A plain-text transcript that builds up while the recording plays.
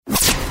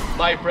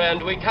My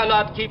friend, we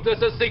cannot keep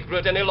this a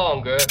secret any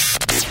longer.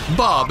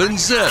 Bob and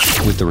Zip.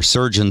 With the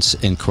resurgence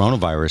in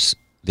coronavirus,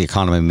 the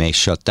economy may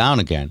shut down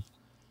again.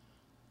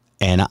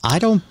 And I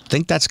don't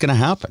think that's going to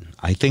happen.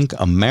 I think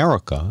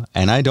America,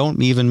 and I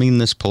don't even mean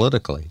this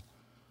politically,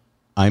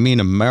 I mean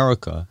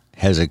America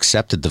has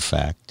accepted the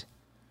fact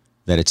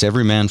that it's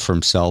every man for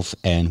himself,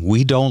 and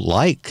we don't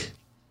like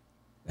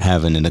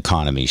having an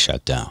economy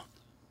shut down.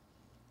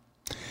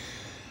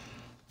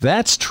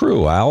 That's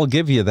true. I'll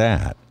give you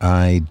that.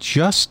 I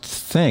just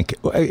think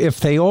if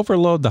they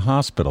overload the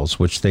hospitals,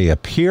 which they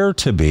appear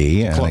to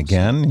be, and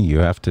again, you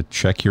have to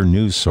check your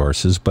news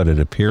sources, but it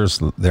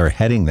appears they're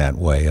heading that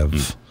way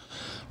of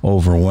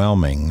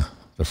overwhelming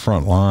the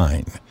front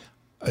line.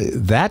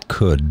 That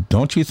could,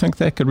 don't you think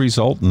that could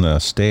result in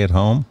a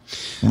stay-at-home?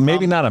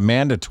 Maybe not a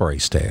mandatory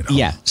stay-at-home.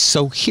 Yeah,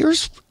 so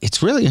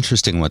it's really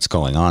interesting what's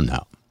going on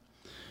now.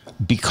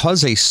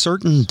 Because a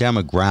certain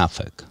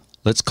demographic,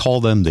 let's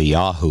call them the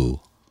Yahoo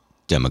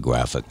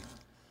demographic,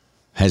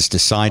 has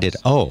decided,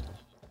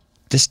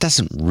 this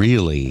doesn't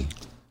really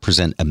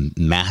present a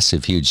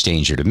massive, huge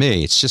danger to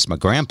me. It's just my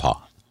grandpa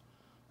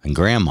and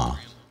grandma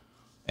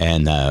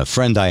and a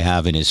friend I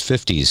have in his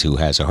 50s who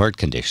has a heart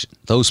condition,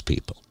 those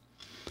people.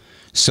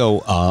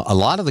 So a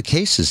lot of the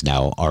cases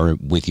now are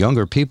with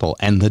younger people,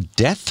 and the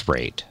death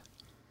rate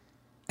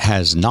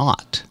has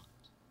not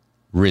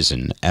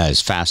risen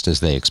as fast as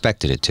they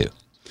expected it to.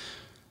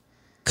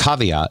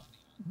 Caveat,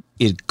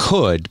 it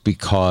could,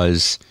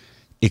 because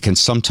it can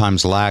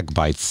sometimes lag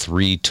by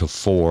 3 to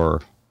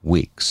 4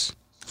 weeks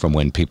from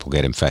when people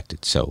get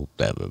infected. So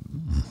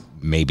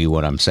maybe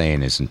what I'm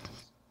saying isn't,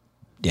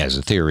 as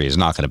a theory, is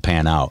not going to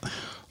pan out.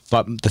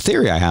 But the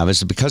theory I have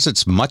is that because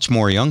it's much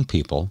more young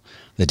people,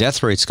 the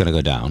death rate's going to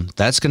go down.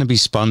 That's going to be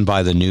spun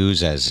by the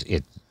news as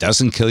it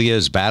doesn't kill you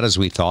as bad as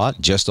we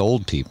thought, just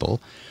old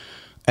people.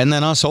 And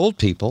then us old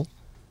people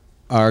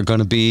are going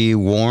to be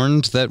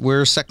warned that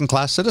we're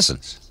second-class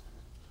citizens,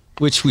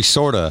 which we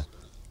sort of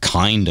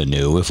kind of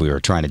knew if we were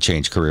trying to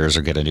change careers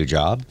or get a new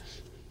job.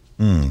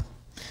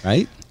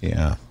 Right?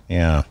 Yeah.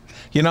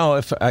 You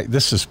know,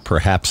 this is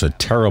perhaps a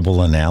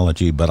terrible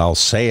analogy, but I'll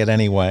say it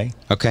anyway.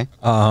 Okay.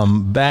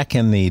 Back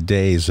in the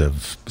days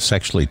of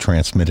sexually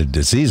transmitted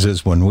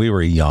diseases, when we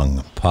were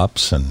young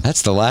pups, and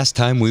that's the last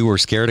time we were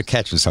scared of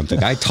catching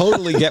something. I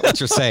totally get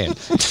what you're saying.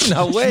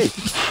 No, wait,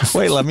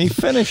 let me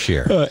finish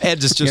here.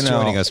 Ed is just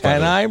joining us.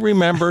 And I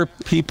remember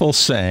people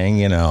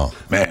saying,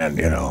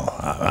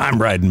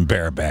 I'm riding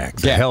bareback.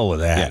 The hell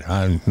with that. Yeah.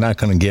 I'm not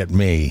going to get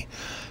me.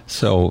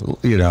 So,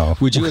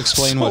 Would you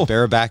explain what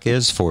bareback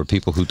is for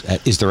people who...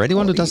 is there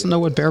anyone who doesn't know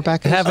what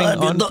bareback is?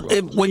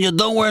 When you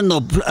don't wear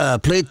no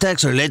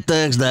Playtex or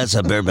latex, that's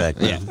a bareback.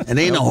 Yeah. It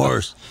ain't a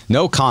horse.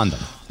 No condom,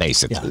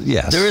 basically.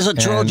 Yeah. Yes. There is a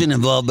Trojan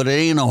involved, but it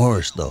ain't a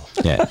horse, though.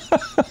 Yeah.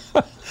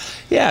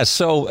 Yeah,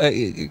 so,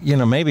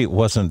 maybe it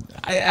wasn't...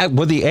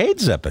 with the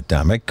AIDS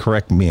epidemic,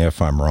 correct me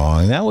if I'm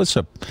wrong,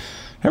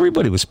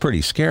 everybody was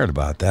pretty scared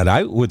about that.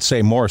 I would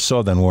say more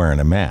so than wearing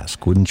a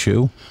mask, wouldn't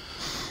you?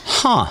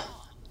 Huh.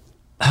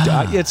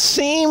 It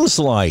seems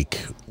like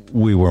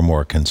we were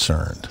more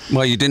concerned.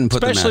 Well, you didn't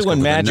put especially the mask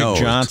when Magic nose.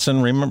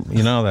 Johnson, remember,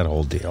 that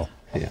whole deal.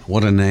 Yeah,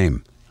 what a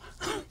name.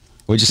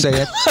 What'd you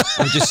say, Ed?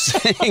 I'm just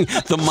saying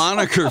the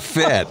moniker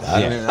fit.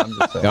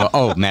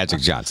 Magic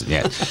Johnson.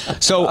 Yeah.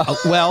 So,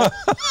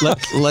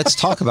 let's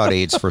talk about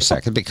AIDS for a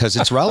second because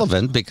it's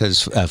relevant.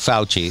 Because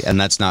Fauci, and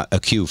that's not a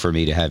cue for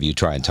me to have you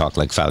try and talk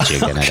like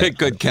Fauci again. Okay,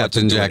 good,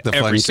 Captain Jack the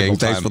Fun King.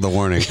 Thanks for the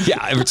warning.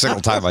 Yeah, every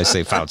single time I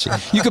say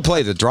Fauci, you could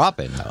play the drop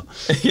in though.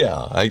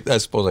 Yeah, I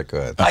suppose I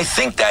could. I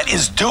think that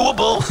is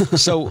doable.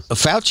 So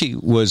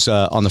Fauci was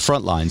on the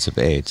front lines of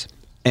AIDS,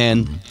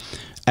 and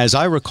as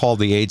I recall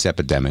the AIDS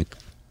epidemic.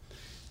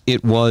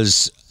 It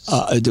was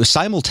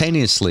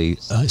simultaneously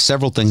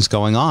several things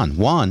going on.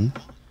 One,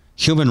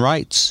 human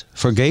rights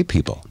for gay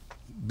people,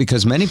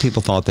 because many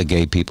people thought that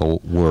gay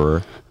people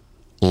were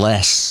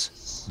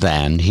less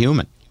than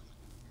human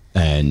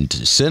and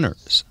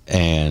sinners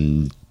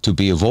and to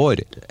be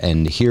avoided.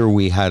 And here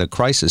we had a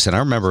crisis. And I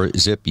remember,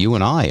 Zip, you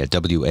and I at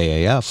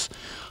WAAF,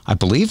 I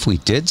believe we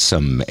did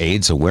some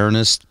AIDS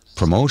awareness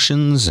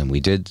promotions, and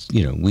we did,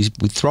 we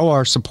throw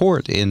our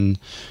support in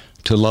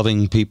to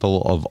loving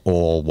people of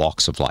all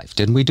walks of life.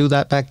 Didn't we do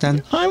that back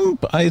then?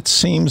 It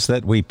seems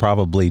that we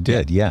probably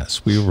did,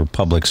 yes. We were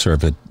public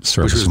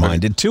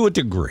service-minded to a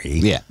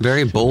degree. Yeah.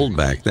 Very bold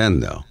back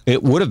then, though.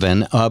 It would have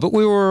been, but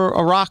we were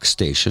a rock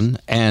station,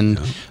 and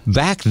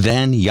back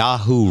then,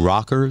 Yahoo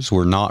rockers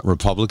were not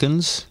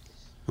Republicans.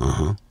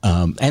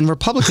 And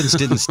Republicans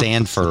didn't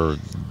stand for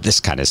this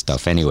kind of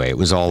stuff anyway. It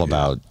was all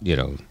about,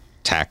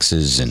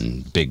 taxes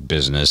and big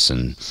business,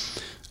 and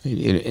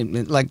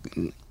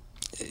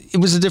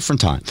it was a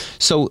different time.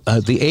 So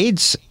the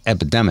AIDS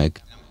epidemic,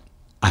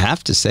 I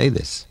have to say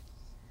this,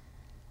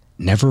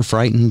 never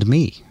frightened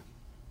me.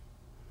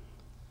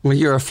 Well,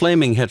 you're a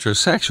flaming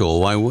heterosexual.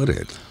 Why would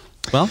it?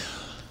 Well,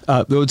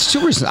 it's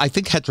 2 reasons. I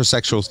think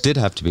heterosexuals did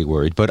have to be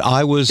worried, but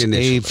I was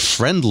a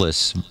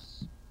friendless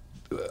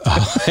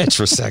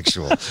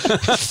heterosexual.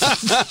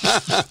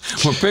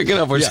 We're picking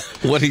up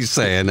what he's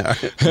saying.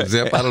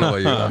 Zip, I don't know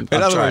what you're I'm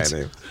In other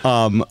trying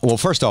words, well,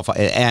 first off,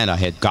 and I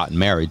had gotten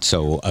married,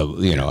 so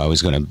I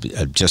was going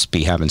to just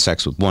be having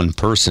sex with one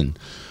person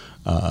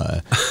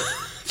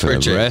for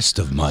the rest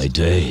of my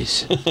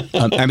days.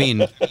 I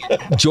mean,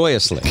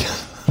 joyously.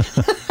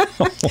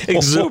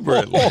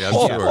 Exuberantly, I'm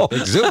sure.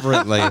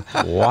 Exuberantly.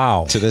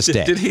 Wow. To this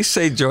day. Did he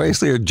say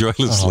joyously or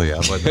joylessly?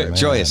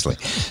 Joyously.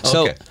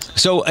 Okay.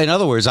 So in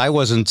other words, I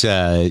wasn't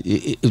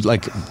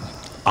like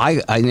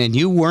and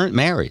you weren't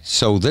married,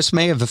 so this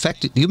may have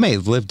affected. You may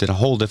have lived in a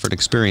whole different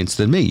experience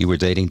than me. You were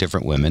dating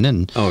different women,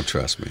 and Oh,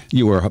 trust me.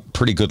 you were a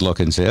pretty good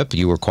looking, Zip.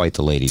 You were quite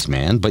the ladies'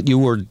 man, but you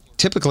were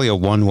typically a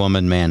one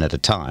woman man at a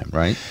time,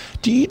 right?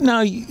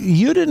 Now,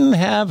 you didn't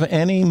have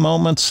any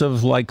moments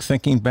of like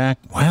thinking back,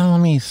 well,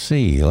 let's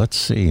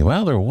see.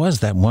 Well, there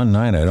was that one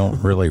night. I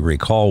don't really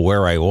recall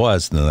where I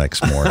was the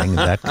next morning,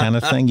 that kind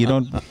of thing.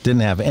 You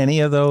didn't have any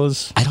of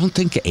those? I don't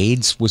think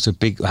AIDS was a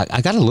big.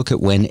 I got to look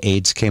at when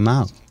AIDS came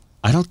out.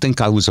 I don't think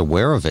I was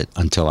aware of it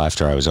until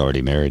after I was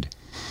already married.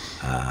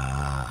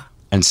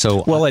 And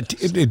so, Well,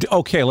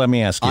 okay, let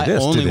me ask you I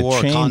this. only Did it wore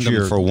a change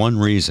condom for one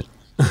reason.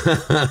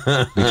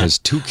 Because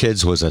 2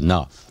 kids was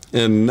enough.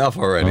 Enough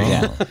already.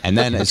 Yeah. And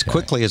then as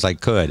quickly as I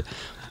could,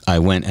 I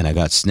went and I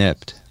got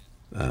snipped.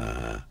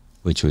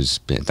 Which was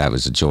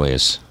a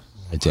joyous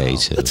day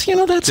too. That's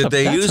Did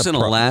they use an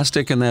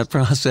elastic in that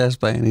process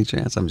by any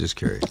chance? I'm just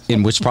curious.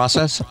 In which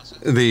process?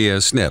 The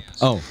snip.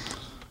 Oh.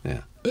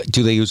 Yeah.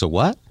 Do they use a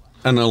what?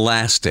 An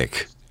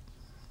elastic.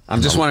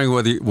 I'm just wondering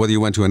whether you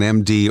went to an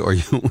MD or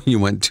you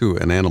went to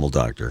an animal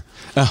doctor.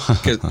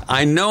 Because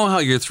I know how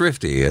you're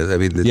thrifty. I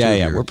mean,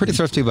 We're pretty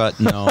thrifty, but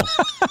no.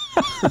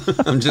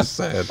 I'm just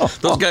saying.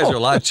 Those guys are a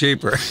lot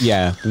cheaper.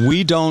 Yeah,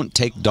 we don't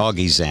take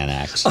doggy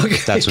Xanax. Okay,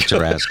 if that's what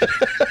you're asking.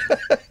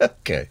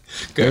 Okay.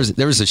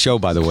 There was a show,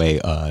 by the way,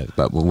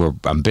 but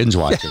I'm binge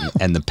watching,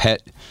 and the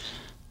pet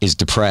is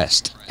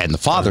depressed, and the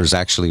father's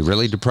actually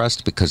really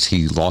depressed because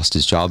he lost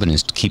his job and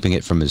is keeping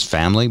it from his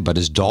family, but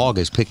his dog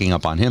is picking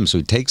up on him, so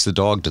he takes the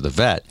dog to the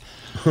vet,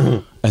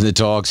 and the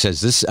dog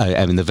says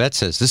the vet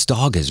says, this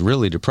dog is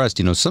really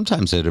depressed.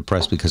 Sometimes they're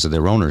depressed because of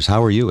their owners.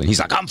 How are you? And he's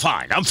like, I'm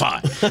fine.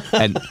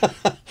 And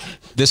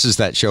this is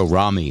that show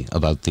Rami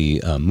about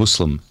the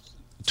Muslim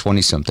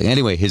 20-something.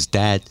 Anyway, his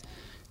dad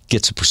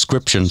gets a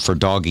prescription for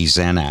doggy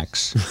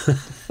Xanax.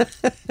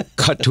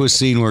 Cut to a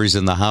scene where he's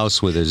in the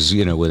house with his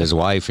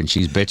wife, and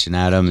she's bitching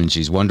at him, and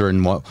she's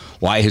wondering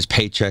why his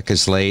paycheck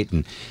is late,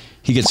 and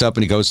he gets up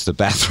and he goes to the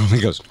bathroom and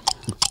he goes,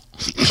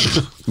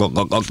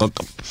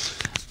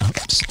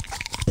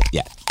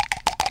 yeah.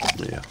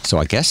 So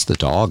I guess the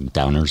dog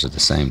downers are the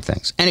same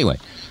things. Anyway,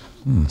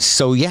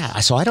 so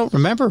I don't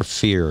remember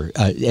fear.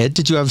 Ed,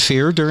 did you have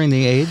fear during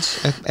the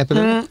AIDS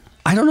epidemic?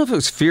 I don't know if it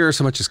was fear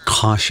so much as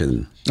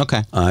caution.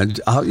 Okay.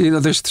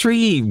 There's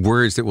 3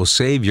 words that will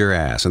save your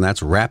ass, and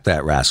that's wrap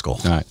that rascal.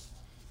 All right.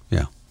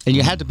 Yeah. And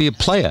you had to be a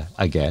player,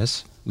 I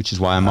guess, which is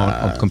why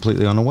I'm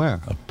completely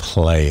unaware. A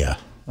playa.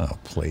 Oh,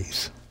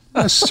 please.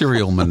 A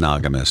serial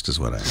monogamist is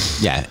what I am.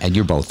 Yeah, and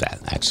you're both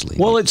that, actually.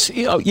 Well,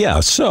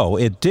 so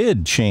it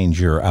did change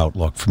your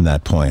outlook from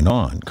that point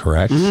on,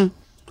 correct? Mm-hmm.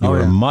 You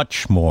were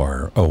much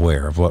more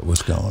aware of what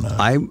was going on.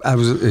 I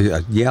was,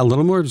 a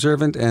little more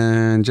observant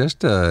and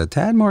just a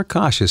tad more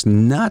cautious.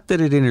 Not that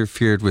it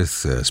interfered with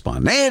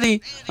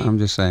spontaneity. I'm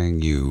just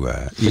saying you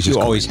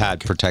always had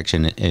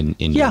protection in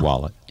your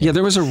wallet. Yeah,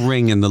 there was a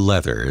ring in the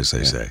leather, as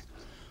they say.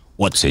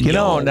 What's in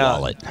your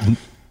wallet?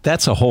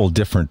 That's a whole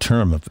different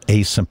term of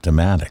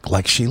asymptomatic.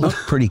 Like, she looked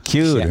pretty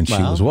cute and she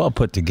was well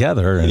put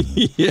together. And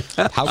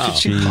how could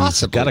she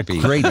possibly got a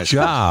great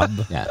job.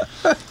 Yeah.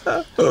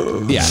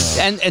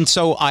 And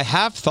so I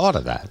have thought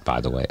of that,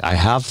 by the way. I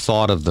have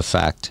thought of the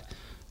fact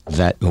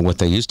that what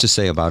they used to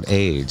say about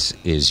AIDS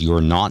is you're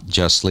not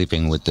just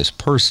sleeping with this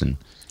person.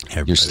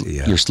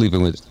 You're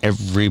sleeping with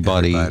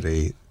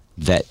everybody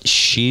that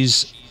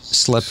she's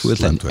slept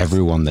with and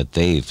everyone that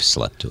they've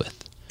slept with.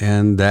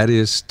 And that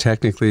is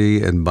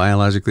technically and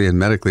biologically and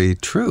medically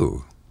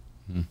true.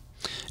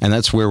 And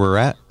that's where we're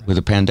at with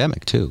the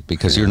pandemic, too,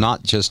 because you're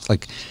not just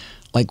like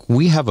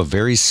we have a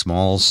very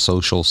small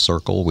social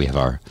circle. We have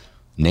our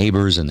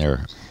neighbors in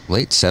their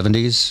late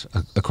 70s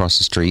across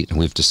the street, and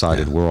we've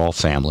decided we're all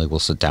family. We'll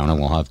sit down and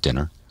we'll have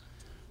dinner.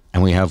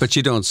 And we have. But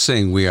you don't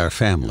sing "We Are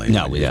Family."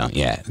 No, we don't.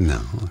 Yeah,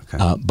 no. Okay.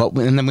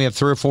 And then we have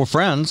 3 or 4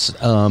 friends.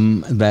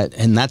 And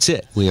that's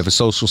it. We have a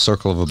social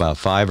circle of about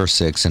 5 or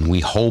 6, and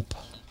we hope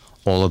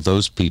all of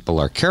those people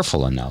are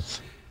careful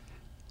enough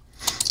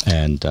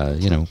and,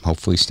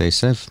 hopefully stay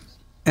safe.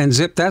 And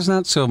Zip, that's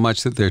not so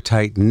much that they're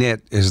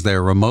tight-knit as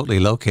they're remotely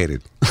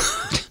located.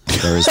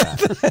 There is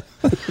that.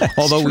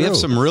 Although we have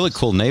true. some really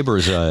cool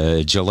neighbors.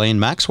 Ghislaine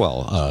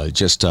Maxwell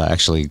just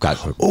actually got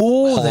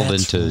hauled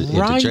into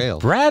jail.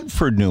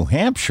 Bradford, New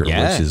Hampshire,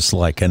 Yeah. which is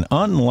like an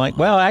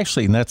well,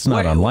 actually, that's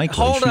not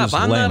unlikely. Hold She up. was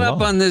I'm laying not up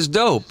low. on this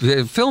dope.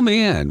 Fill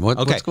me in.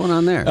 What's going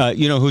on there?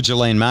 You know who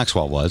Ghislaine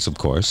Maxwell was, of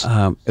course.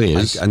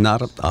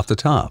 Not off the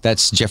top.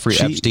 That's Jeffrey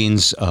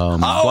Epstein's. Oh,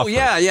 buffer.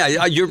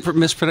 yeah. You're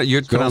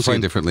pronouncing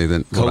it differently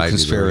than what I did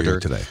Co-conspirator earlier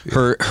today.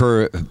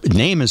 Her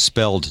name is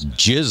spelled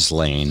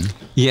Ghislaine.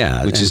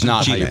 Yeah, which is and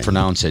not how you Ghislaine.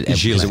 pronounce it,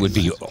 because it would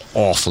be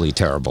awfully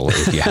terrible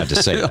if you had to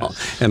say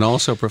that. And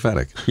also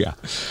prophetic. Yeah.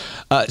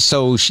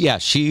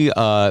 She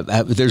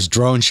there's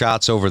drone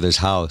shots over this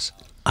house.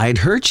 I'd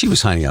heard she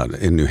was hiding out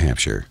in New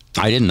Hampshire.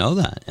 I didn't know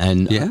that,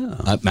 and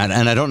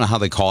and I don't know how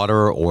they caught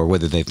her or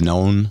whether they've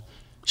known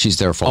she's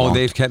there for. long.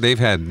 They've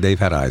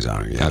had eyes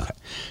on her. Yeah, Okay.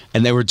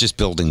 And they were just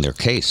building their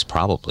case,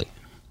 probably.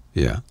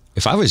 yeah.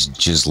 If I was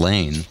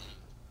Ghislaine,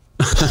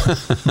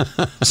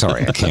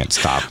 sorry, I can't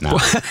stop now.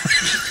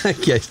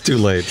 Yeah, it's too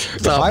late.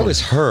 If I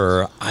was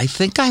her, I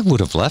think I would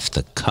have left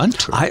the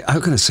country. I'm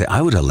going to say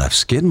I would have left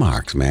skid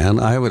marks, man.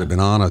 I would have been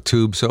on a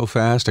tube so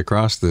fast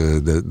across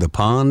the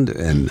pond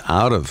and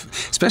out of,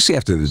 especially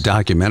after the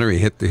documentary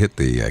hit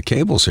the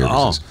cable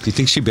services. Do you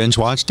think she binge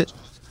watched it?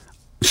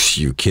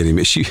 You kidding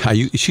me? She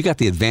got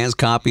the advance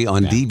copy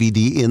on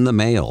DVD in the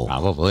mail.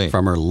 Probably.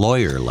 From her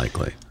lawyer,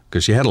 likely.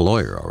 Because she had a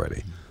lawyer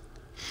already.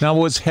 Now,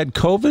 had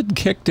COVID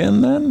kicked in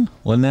then?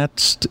 When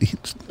that's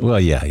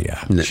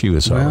she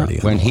was already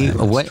When he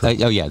away.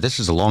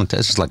 this is a long time.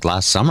 This is like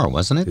last summer,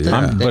 wasn't it?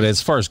 Yeah. But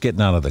as far as getting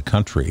out of the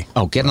country,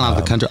 Getting out of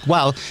the country.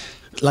 Well,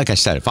 like I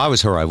said, if I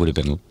was her, I would have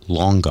been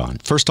long gone.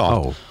 First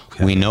off,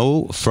 we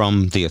know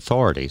from the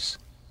authorities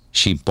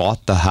she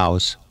bought the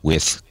house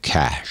with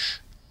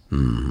cash.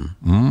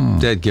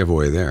 Dead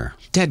giveaway there.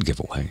 Dead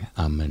giveaway.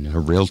 And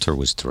her realtor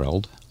was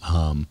thrilled.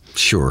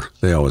 Sure,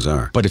 they always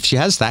are. But if she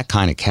has that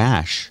kind of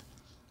cash,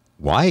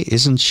 why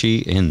isn't she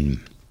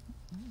in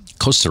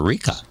Costa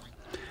Rica?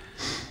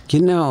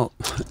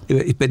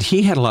 But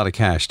he had a lot of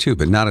cash too,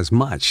 but not as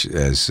much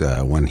as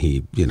when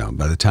he,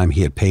 by the time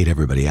he had paid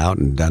everybody out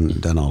and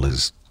done all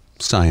his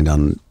signed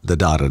on the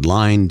dotted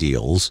line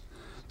deals.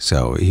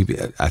 So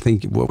I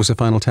think, what was the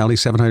final tally?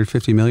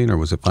 750 million, or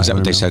was it 500? Is that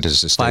what they million? said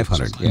as a state?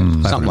 500, Yeah,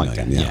 something like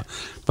that. yeah.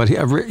 But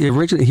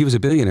originally he was a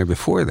billionaire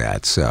before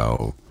that,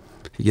 so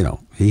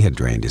he had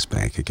drained his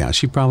bank account.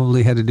 She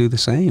probably had to do the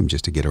same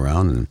just to get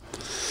around and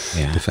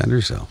defend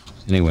herself.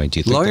 Anyway, do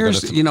you think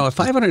Lawyers, at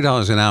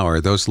 $500 an hour,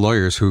 those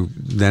lawyers who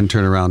then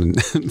turn around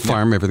and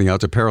farm everything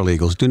out to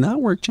paralegals do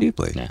not work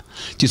cheaply. Yeah.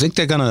 Do you think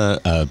they're going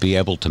to be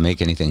able to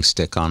make anything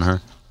stick on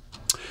her?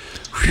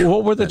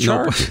 what were the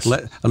charges?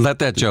 Let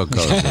that joke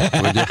go.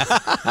 Would you?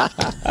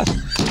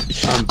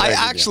 I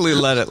actually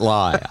let it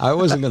lie. I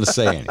wasn't going to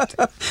say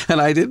anything.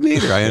 And I didn't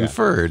either. I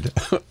inferred.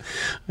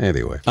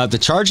 Anyway. The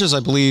charges,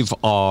 I believe,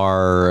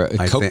 are...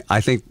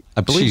 I think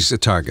she's a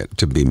target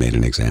to be made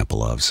an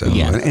example of. So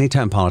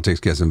anytime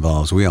politics gets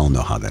involved, we all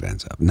know how that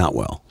ends up. Not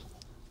well.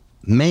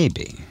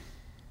 Maybe.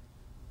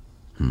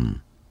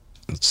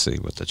 Let's see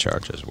what the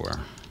charges were.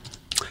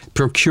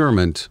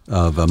 Procurement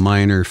of a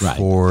minor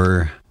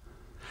for...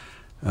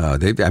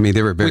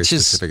 they were very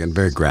specific and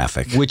very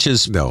graphic. Which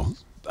is... No.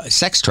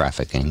 Sex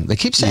trafficking. They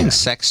keep saying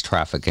sex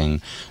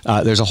trafficking.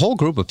 There's a whole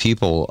group of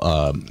people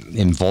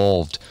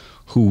involved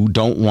who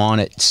don't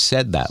want it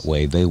said that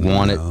way. They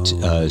want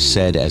it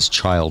said as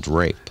child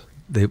rape.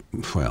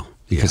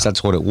 Because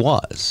that's what it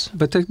was.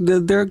 But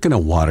they're going to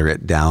water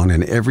it down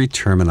in every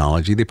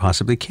terminology they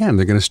possibly can.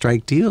 They're going to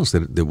strike deals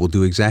that will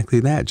do exactly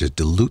that. Just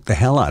dilute the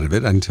hell out of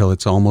it until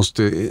it's almost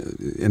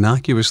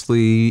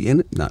innocuously,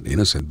 not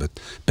innocent, but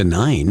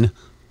benign.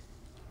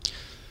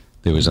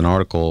 There was an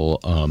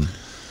article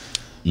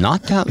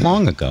not that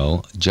long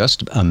ago,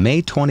 just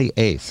May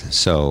 28th.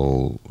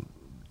 So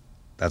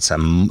that's a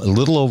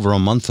little over a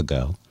month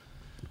ago.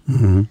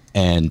 Mm-hmm.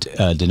 And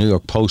the New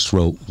York Post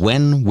wrote,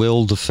 "When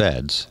will the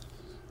feds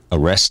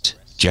arrest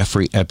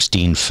Jeffrey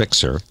Epstein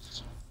fixer,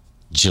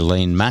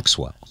 Ghislaine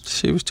Maxwell?"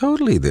 She was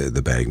totally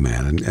the bag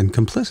man and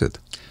complicit.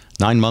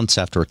 9 months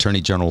after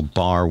Attorney General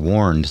Barr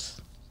warned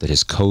that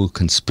his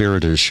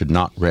co-conspirators should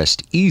not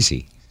rest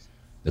easy,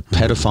 the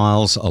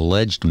pedophile's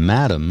alleged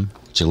madam,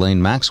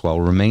 Ghislaine Maxwell,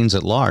 remains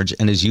at large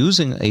and is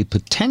using a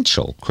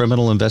potential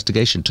criminal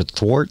investigation to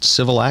thwart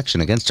civil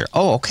action against her.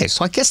 Oh, okay,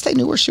 so I guess they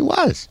knew where she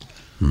was.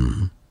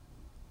 That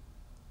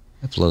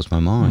blows my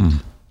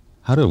mind.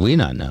 How did we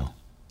not know?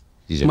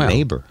 He's a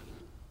neighbor.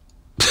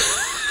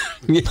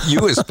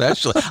 You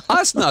especially.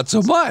 Us not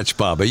so much,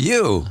 Baba.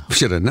 You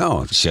should have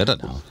known. Should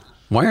have known.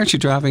 Why aren't you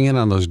dropping in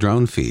on those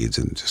drone feeds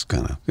and just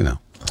kind of, Yeah.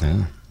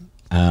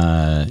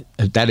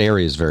 That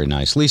area is very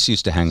nice. Lisa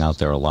used to hang out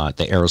there a lot.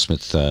 The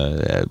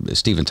Aerosmith,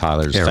 Steven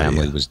Tyler's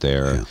family was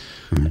there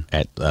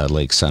at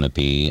Lake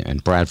Sunapee,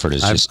 and Bradford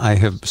is just... I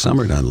have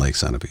summered on Lake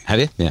Sunapee. Have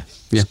you? Yeah.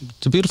 Yeah.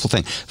 It's a beautiful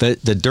thing.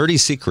 The dirty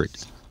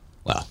secret,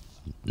 well,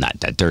 not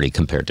that dirty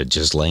compared to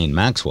Ghislaine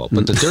Maxwell,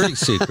 but the dirty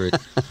secret...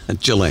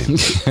 Ghislaine.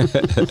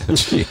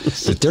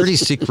 The dirty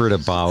secret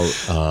about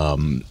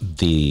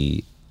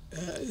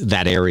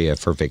that area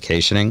for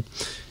vacationing.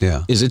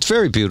 Yeah. Is it's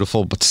very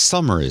beautiful, but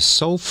summer is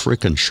so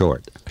freaking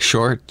short.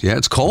 Short. Yeah,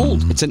 it's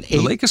cold. It's an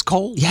the lake is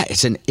cold. Yeah,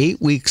 it's an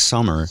 8-week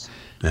summer.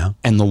 Yeah.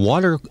 And the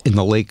water in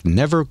the lake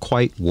never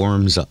quite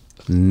warms up.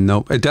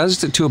 No, it does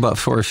to about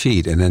 4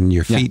 feet, and then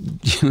your feet,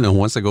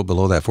 once they go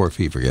below that 4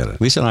 feet, forget it.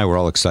 Lisa and I were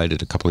all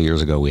excited a couple of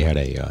years ago. We had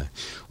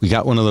we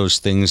got one of those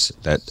things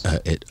that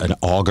an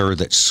auger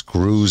that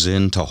screws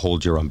in to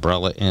hold your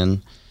umbrella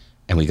in,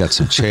 and we got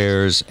some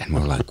chairs, and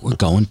we're like, we're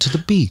going to the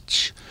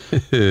beach.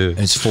 And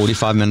it's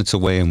 45 minutes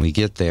away, and we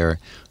get there.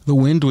 The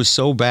wind was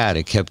so bad,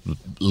 it kept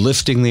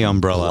lifting the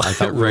umbrella. I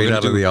thought Right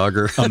out of the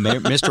auger.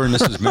 Mr. and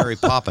Mrs. Mary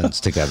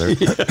Poppins together.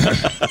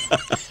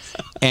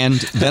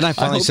 And then I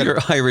finally said, your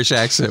Irish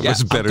accent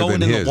was better I'm going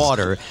than in his. the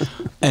water,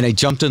 and I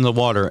jumped in the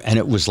water, and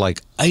it was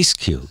like ice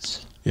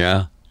cubes.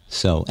 Yeah.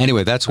 So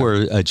anyway, that's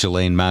where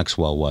Ghislaine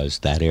Maxwell was,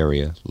 that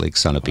area, Lake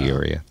Sunapee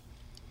area.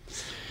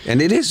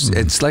 And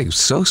it's like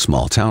so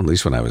small town, at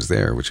least when I was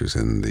there, which was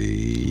in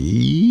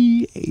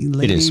the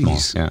late It is small,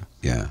 80s. yeah.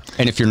 Yeah.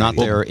 And if you're not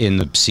there in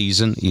the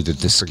season, either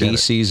the ski Forget it.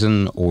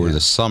 season or the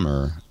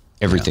summer,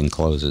 everything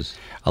closes.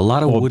 A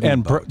lot of wooden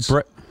and boats.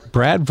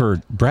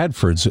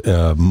 Bradford's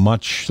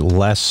much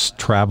less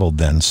traveled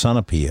than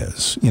Sunapee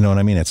is. You know what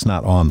I mean? It's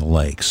not on the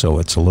lake, so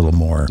it's a little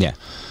more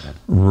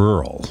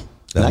rural.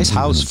 Nice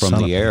house from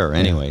Sunapee. the air,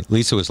 anyway. Yeah.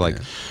 Lisa was like,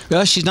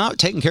 well, she's not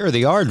taking care of the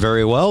yard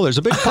very well. There's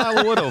a big pile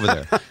of wood over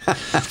there.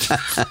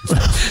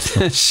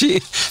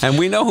 And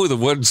we know who the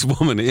woods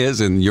woman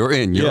is, and you're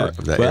in Europe.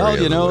 That Well, area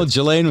of you the know, woods.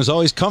 Ghislaine was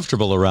always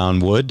comfortable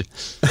around wood.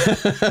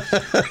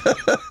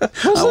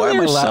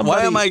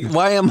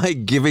 Why am I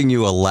giving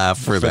you a laugh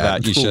for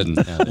that? You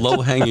shouldn't. Yeah.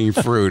 Low-hanging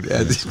fruit.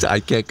 I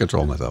can't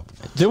control myself.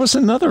 There was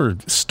another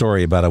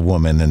story about a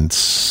woman in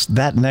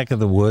that neck of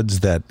the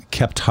woods that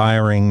kept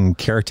hiring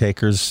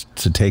caretakers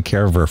to take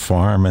care of her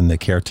farm, and the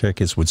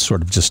caretakers would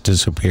sort of just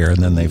disappear,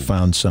 and then they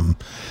found some,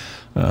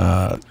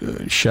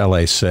 shall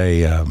I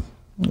say,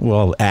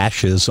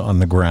 ashes on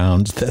the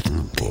ground that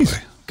these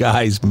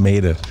guys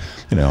made a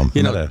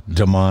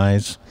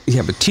demise.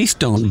 Yeah, but teeth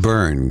don't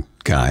burn,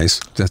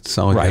 guys. That's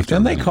all. You have Right, to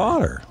and they remember.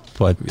 caught her,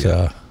 but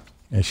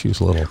she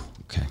was a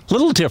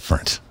little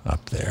different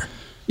up there.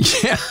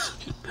 Yeah.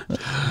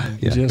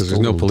 Because there's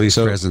no police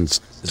presence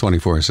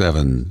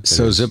 24/7.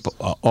 So, Zip,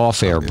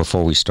 off air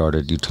before we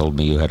started, you told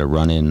me you had a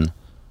run-in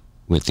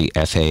with the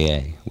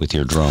FAA with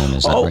your drone.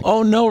 Is that right?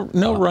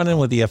 No run-in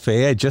with the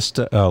FAA. Just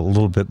a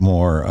little bit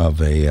more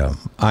of a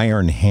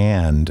iron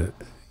hand.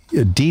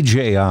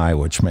 DJI,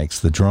 which makes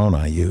the drone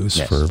I use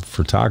for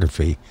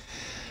photography,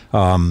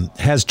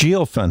 has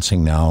geofencing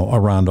now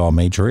around all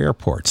major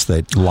airports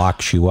that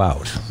locks you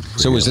out.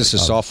 So was this a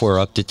software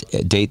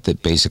update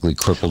that basically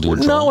crippled your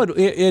drone? No,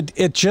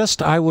 it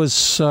just, I was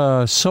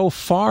so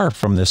far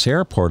from this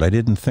airport, I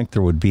didn't think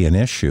there would be an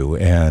issue,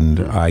 and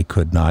I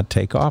could not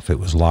take off. It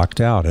was locked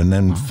out. And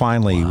then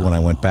finally, when I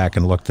went back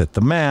and looked at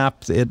the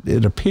map,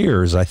 it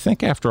appears, I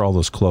think after all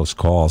those close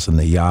calls and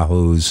the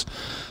Yahoos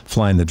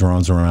flying the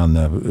drones around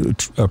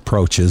the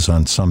approaches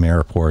on some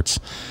airports,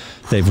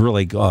 they've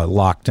really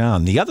locked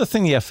down. The other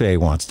thing the FAA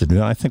wants to do,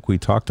 and I think we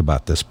talked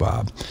about this,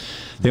 Bob,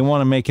 they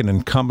want to make it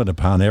incumbent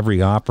upon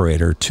every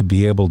operator to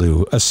be able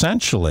to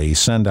essentially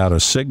send out a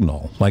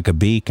signal, like a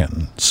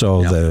beacon,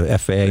 so the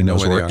FAA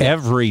knows where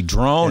every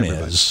drone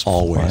is.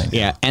 Always.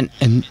 Yeah, and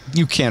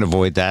you can't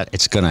avoid that.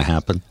 It's going to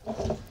happen.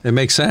 It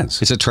makes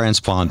sense. It's a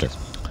transponder,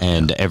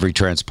 and every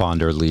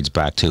transponder leads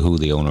back to who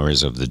the owner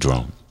is of the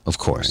drone, of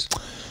course.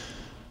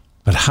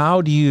 But how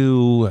do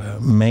you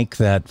make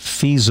that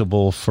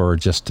feasible for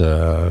just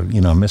a,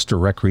 Mr.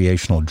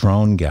 Recreational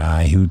Drone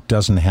guy who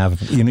doesn't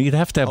have, you'd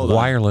have to have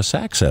wireless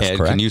access, Ed,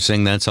 correct? can you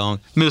sing that song?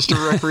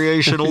 Mr.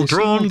 Recreational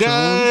Drone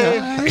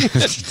Guy.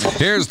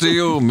 Here's to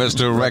you,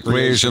 Mr.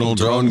 Recreational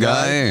Drone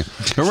Guy.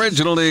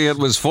 Originally, it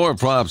was 4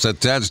 props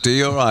attached to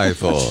your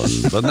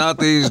iPhone, but not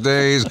these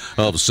days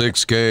of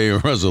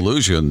 6K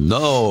resolution.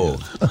 No.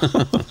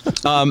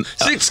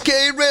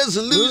 6K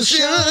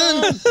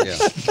resolution.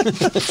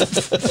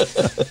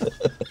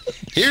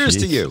 Here's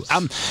to you.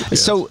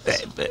 So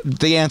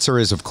the answer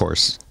is, of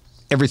course,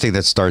 everything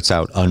that starts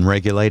out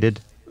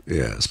unregulated,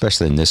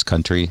 especially in this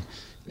country,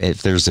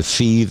 if there's a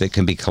fee that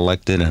can be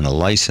collected and a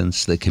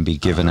license that can be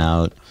given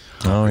out,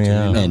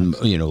 and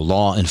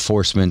law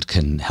enforcement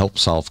can help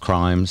solve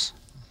crimes,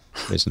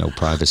 there's no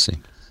privacy.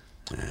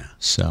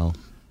 So.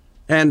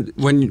 And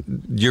when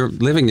you're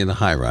living in a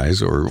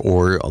high-rise or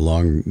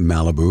along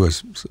Malibu,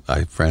 as I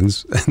have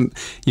friends, and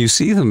you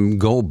see them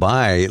go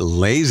by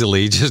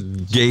lazily, just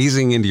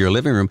gazing into your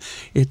living room,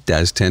 it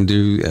does tend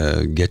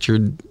to get your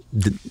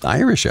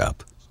Irish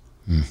up.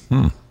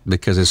 Mm-hmm.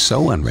 Because it's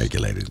so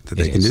unregulated that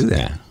they can do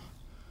that. Yeah.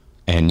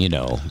 And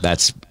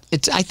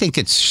I think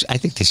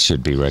this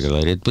should be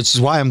regulated, which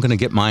is why I'm going to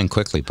get mine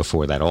quickly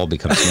before that all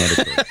becomes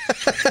mandatory.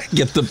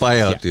 Get the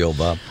buyout deal,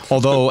 Bob.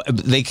 Although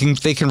they can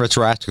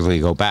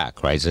retroactively go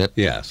back, right? Zip?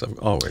 Yes,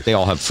 always. They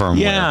all have firmware.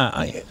 Yeah,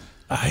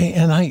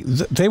 I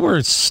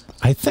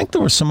think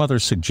there were some other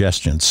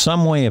suggestions,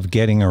 some way of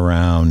getting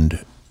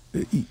around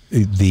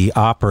the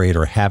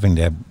operator having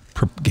to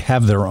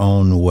have their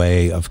own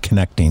way of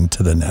connecting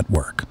to the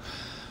network.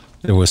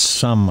 There was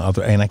some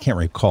other, and I can't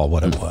recall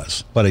what it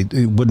was, but it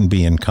wouldn't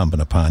be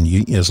incumbent upon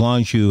you. As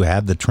long as you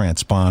had the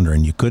transponder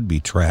and you could be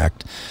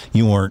tracked,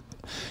 it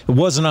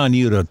wasn't on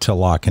you to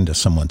lock into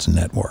someone's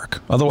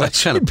network. Otherwise,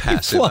 That's kind of you'd be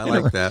passive. I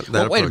flying like that.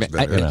 That Wait a approach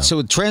minute. better. So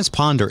a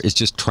transponder is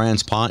just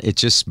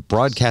it's just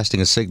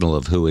broadcasting a signal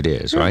of who it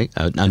is, right?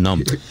 A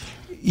number.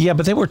 Yeah,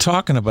 but they were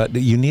talking about that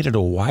you needed a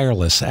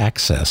wireless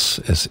access,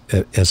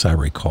 as I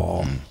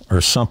recall, or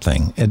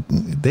something.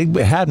 They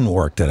hadn't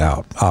worked it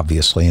out,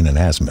 obviously, and it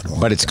hasn't been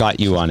worked But it's out. got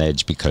you on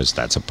edge because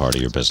that's a part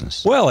of your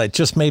business. Well, it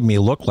just made me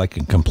look like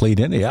a complete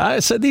idiot.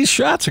 I said, these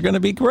shots are going to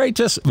be great.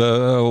 Just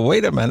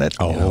wait a minute.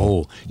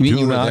 You mean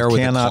you were there with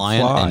a cannot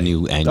client fly. and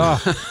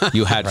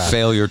you had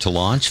failure to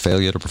launch,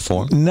 failure to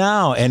perform?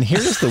 No, and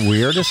here's the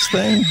weirdest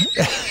thing.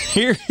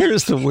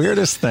 Here's the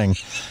weirdest thing.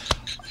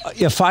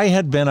 If I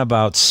had been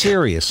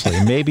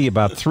maybe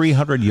about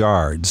 300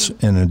 yards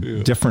in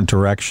a different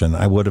direction,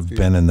 I would have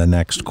been in the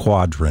next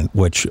quadrant,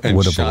 which And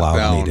would have shot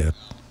allowed me down. to.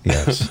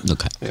 Yes.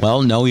 Okay.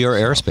 Well, know your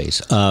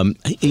airspace.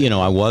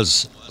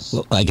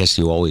 I guess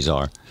you always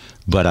are,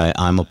 but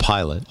I'm a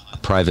pilot, a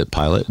private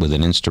pilot with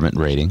an instrument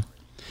rating.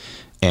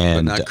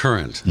 And But not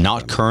current.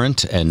 Not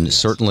current, and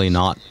certainly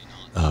not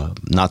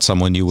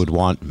someone you would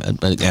want,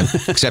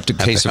 except in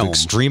case of helm.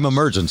 extreme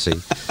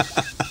emergency,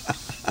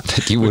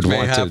 that you would Which may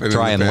want happen to in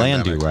try the and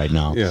land you pandemic. right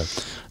now.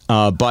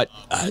 Yeah. But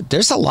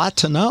there's a lot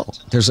to know.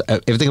 There's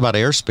everything about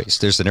airspace.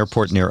 There's an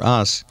airport near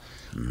us,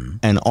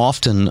 and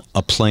often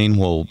a plane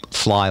will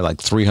fly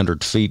like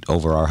 300 feet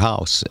over our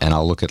house, and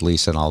I'll look at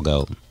Lisa and I'll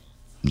go,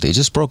 they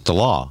just broke the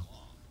law.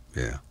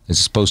 Yeah. It's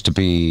supposed to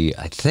be,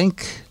 I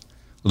think,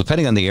 well,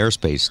 depending on the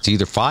airspace, it's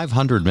either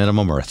 500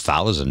 minimum or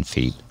 1,000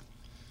 feet,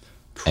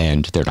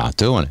 and they're not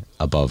doing it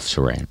above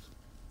terrain.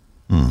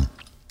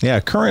 Yeah,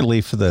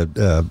 currently for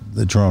the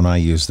drone I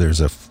use,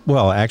 there's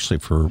actually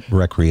for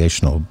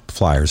recreational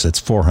flyers, it's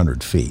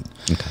 400 feet.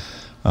 Okay.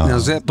 Now,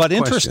 Zip, But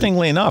question.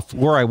 interestingly enough,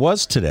 where I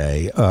was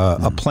today,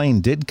 a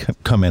plane did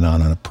come in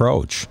on an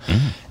approach,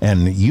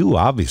 and you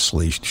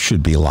obviously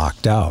should be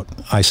locked out.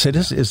 I said,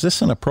 is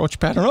this an approach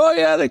pattern? Oh,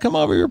 yeah, they come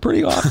over here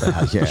pretty often.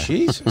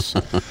 Jesus.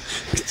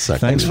 Thanks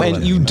for And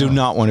letting you me do know.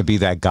 not want to be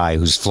that guy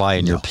who's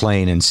flying your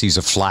plane and sees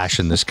a flash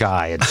in the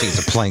sky and sees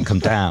a plane come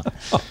down.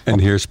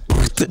 And here's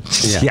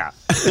Yeah.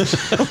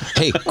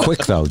 Hey,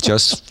 quick though,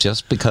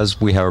 just because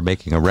we are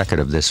making a record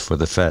of this for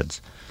the feds.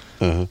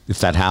 If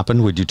that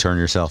happened, would you turn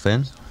yourself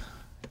in?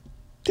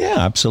 Yeah,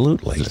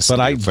 absolutely. But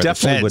I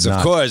definitely would not.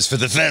 Of course, for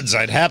the feds,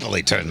 I'd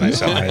happily turn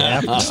myself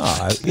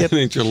in. it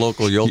ain't your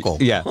local yokel.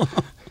 Yeah.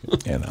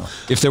 You know,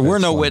 If there were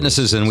That's no one of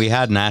witnesses and we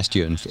hadn't asked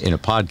you in a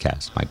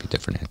podcast, might be a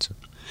different answer.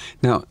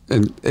 Now,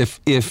 if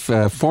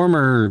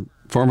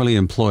formerly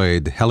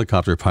employed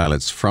helicopter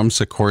pilots from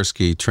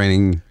Sikorsky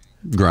training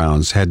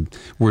grounds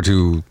were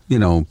to,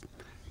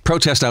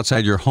 protest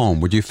outside your home,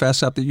 would you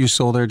fess up that you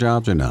stole their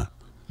jobs or not?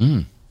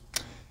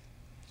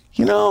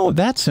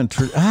 That's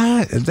interesting.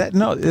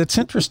 It's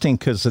interesting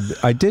because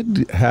I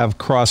did have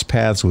cross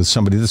paths with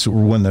somebody. This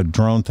was when the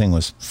drone thing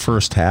was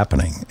first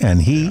happening,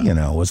 and he,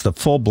 was the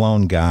full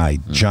blown guy,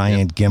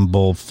 giant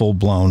gimbal, full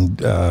blown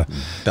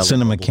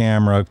cinema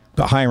camera,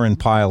 hiring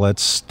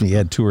pilots. He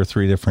had 2 or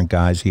 3 different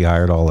guys he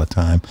hired all the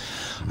time.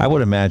 I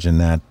would imagine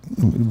that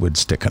would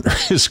stick under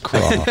his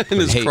craw.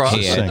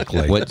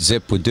 Succinctly. What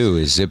Zip would do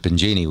is Zip and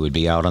Jeannie would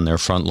be out on their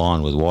front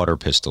lawn with water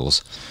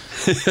pistols,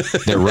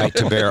 their right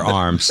to bear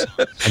arms,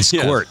 and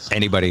squirt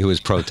anybody who is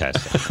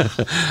protesting.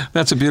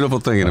 That's a beautiful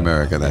thing in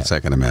America, that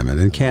Second Amendment.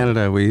 In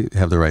Canada, we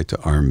have the right to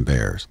arm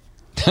bears.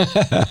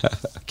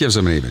 Gives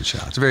them an even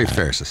shot. It's a very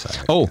fair society.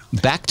 Oh,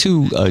 back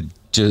to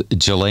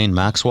Ghislaine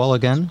Maxwell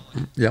again.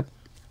 Yep.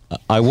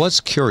 I was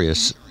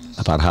curious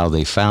about how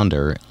they found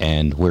her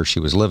and where she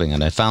was living,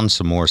 and I found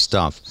some more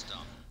stuff.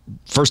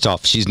 First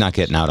off, she's not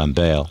getting out on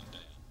bail.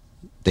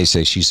 They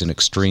say she's an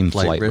extreme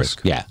flight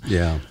risk. Yeah.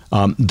 Yeah.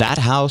 That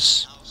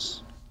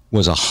house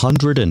was a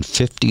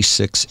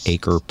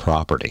 156-acre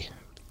property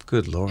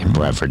Good Lord. in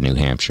Bradford, New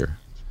Hampshire.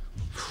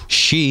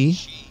 She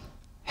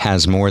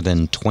has more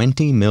than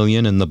 $20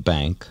 million in the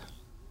bank.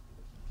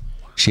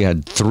 She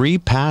had 3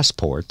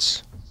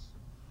 passports.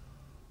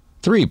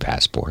 3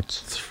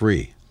 passports.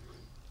 3.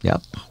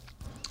 Yep.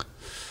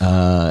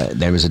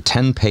 There was a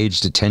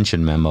 10-page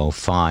detention memo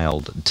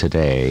filed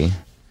today,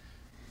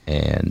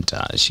 and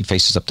she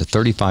faces up to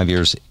 35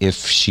 years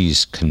if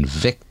she's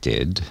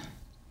convicted.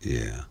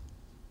 Yeah.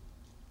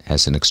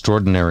 Has an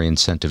extraordinary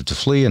incentive to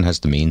flee and has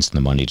the means and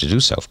the money to do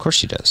so. Of course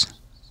she does.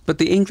 But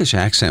the English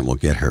accent will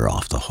get her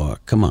off the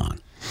hook. Come on.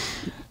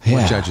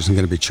 What judge isn't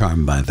going to be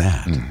charmed by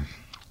that?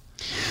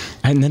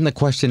 And then the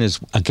question is,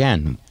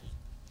 again,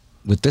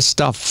 with this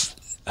stuff,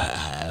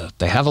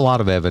 they have a lot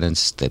of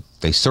evidence that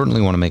they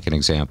certainly want to make an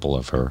example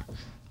of her.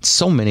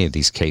 So many of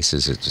these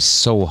cases, it's just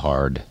so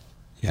hard.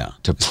 Yeah.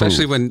 To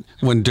Especially prove.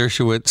 when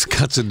Dershowitz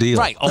cuts a deal.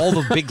 Right. All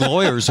the big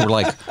lawyers were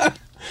like,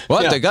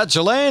 what? Yeah. They got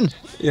Ghislaine?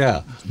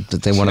 Yeah.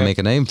 that they want to make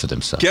a name for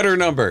themselves. Get her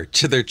number.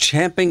 They're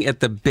champing at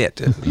the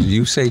bit.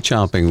 You say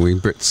chomping, we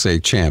Brits say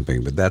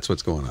champing, but that's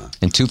what's going on.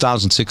 In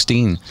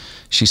 2016,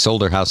 she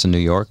sold her house in New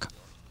York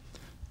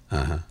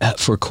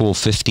for a cool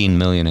 $15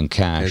 million in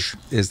cash.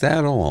 Is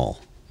that all?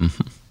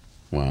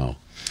 Mm-hmm. Wow.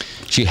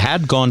 She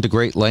had gone to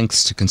great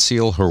lengths to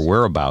conceal her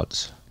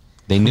whereabouts.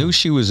 They knew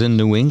she was in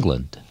New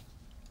England.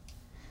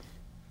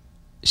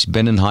 She's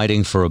been in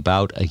hiding for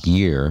about a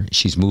year.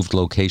 She's moved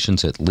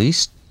locations at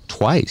least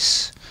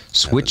twice.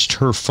 Switched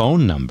her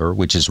phone number,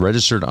 which is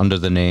registered under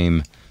the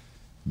name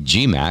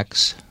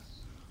GMAX,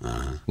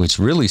 which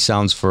really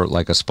sounds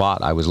like a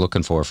spot I was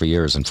looking for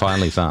years and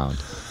finally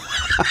found.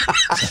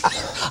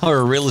 Or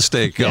a real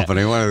estate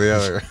company, one or the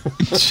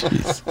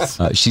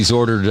other. She's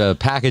ordered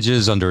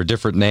packages under a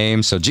different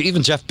name, so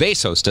even Jeff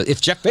Bezos,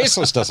 if Jeff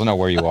Bezos doesn't know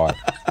where you are,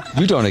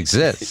 you don't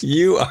exist.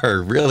 You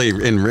are really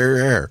in rare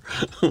air.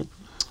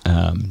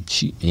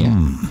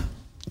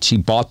 She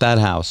bought that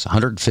house,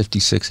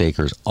 156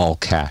 acres, all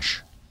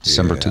cash,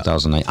 December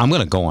 2009. I'm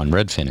going to go on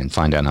Redfin and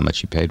find out how much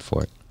she paid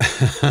for it.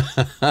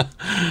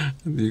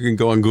 You can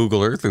go on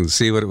Google Earth and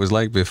see what it was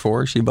like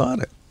before she bought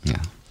it.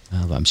 Yeah.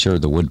 Well, I'm sure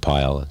the wood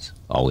pile has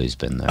always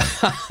been there.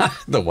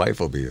 The wife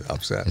will be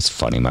upset. It's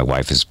funny. My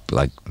wife is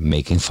like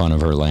making fun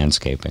of her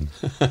landscaping.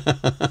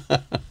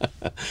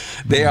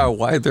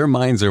 Their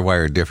minds are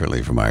wired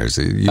differently from ours.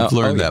 You've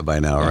learned that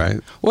by now,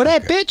 right? Well,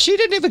 that bitch, she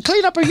didn't even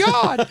clean up her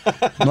yard.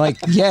 I'm like,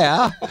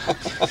 yeah.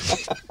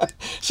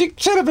 She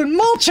should have been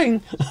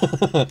mulching.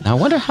 I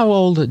wonder how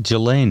old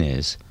Jelaine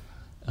is.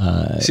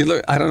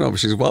 I don't know, but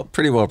she's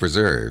pretty well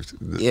preserved.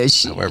 Yeah,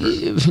 however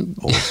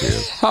old she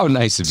is. How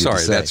nice of you to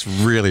say. Sorry, that's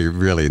really,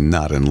 really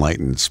not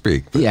enlightened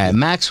speak. Yeah,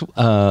 Max,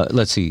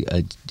 let's see,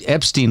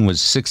 Epstein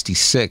was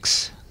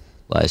 66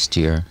 last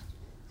year.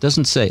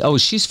 Doesn't say. Oh,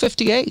 she's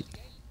 58.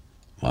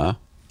 Wow.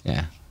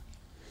 Yeah.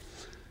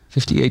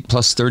 58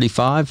 plus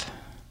 35.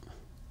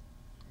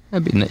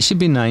 She'd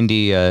be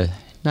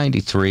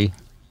 93.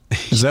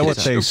 Is that what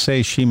they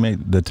say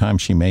the time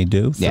she may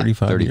do?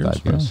 35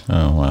 years?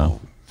 Oh, wow.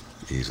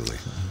 Easily.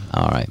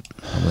 All right.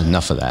 Well,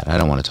 enough of that. I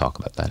don't want to talk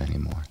about that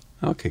anymore.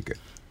 Okay, good.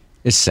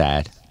 It's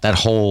sad. That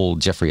whole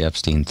Jeffrey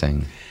Epstein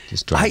thing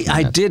just drives me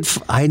nuts.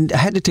 I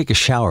had to take a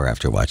shower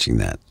after watching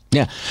that.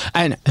 Yeah.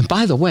 And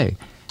by the way,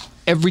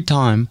 every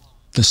time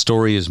the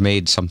story is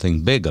made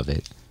something big of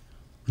it,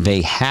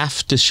 they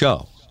have to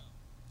show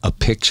a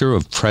picture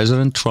of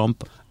President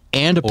Trump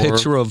and a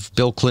picture of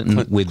Bill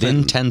Clinton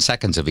within 10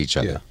 seconds of each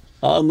other. Yeah.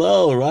 Oh,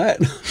 no, right?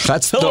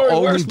 That's the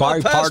only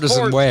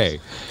bipartisan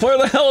way. Where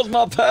the hell is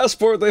my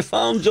passport? They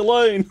found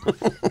Jelaine.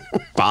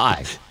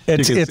 Bye.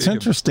 It's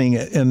interesting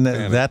in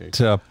that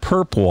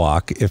perp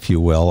walk, if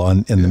you will,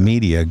 in the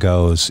media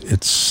goes,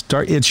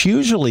 it's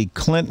usually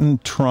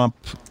Clinton, Trump,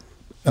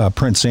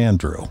 Prince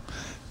Andrew.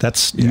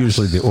 That's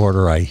usually the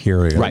order I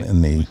hear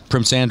in the...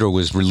 Prince Andrew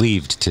was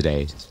relieved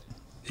today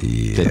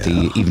that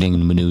the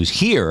evening news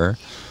here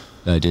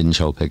didn't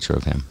show a picture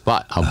of him.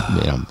 But,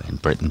 in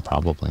Britain,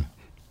 probably.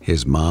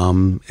 His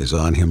mom is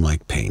on him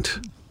like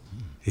paint.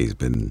 He's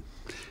been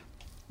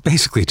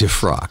basically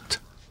defrocked,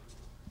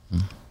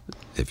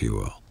 if you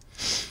will.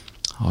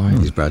 All right.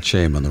 He's brought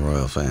shame on the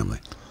royal family.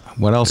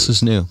 What else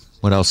is new?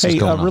 What else is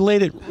going on?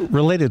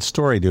 Related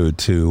story to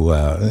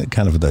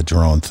kind of the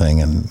drone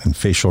thing and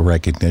facial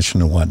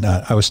recognition and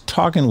whatnot. I was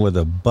talking with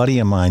a buddy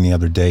of mine the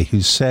other day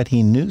who said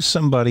he knew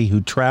somebody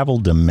who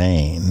traveled to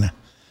Maine.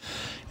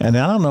 And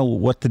I don't know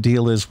what the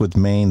deal is with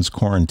Maine's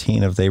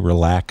quarantine, if they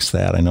relax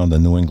that. I know the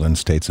New England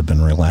states have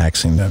been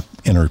relaxing the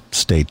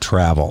interstate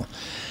travel.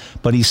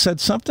 But he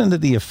said something to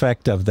the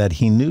effect of that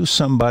he knew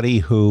somebody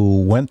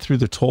who went through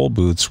the toll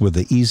booths with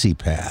the Easy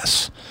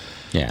Pass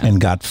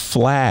and got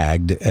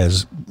flagged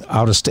as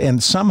out of state.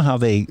 And somehow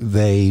they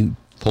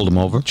pulled him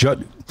over?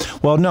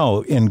 Well,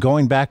 no. In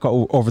going back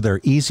over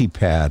their Easy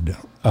Pad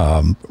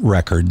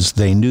records,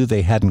 they knew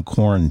they hadn't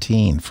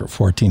quarantined for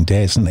 14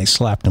 days, and they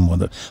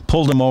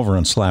pulled him over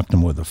and slapped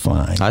him with a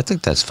fine. I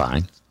think that's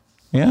fine.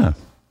 Yeah.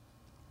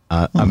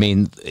 I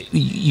mean,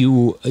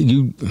 you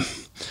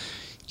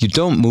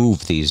don't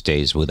move these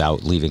days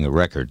without leaving a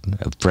record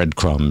of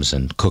breadcrumbs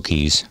and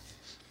cookie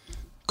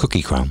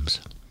crumbs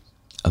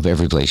of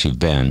every place you've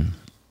been.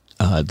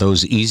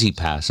 Those Easy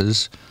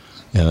Passes,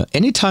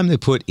 anytime they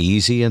put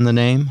easy in the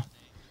name,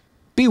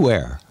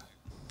 beware.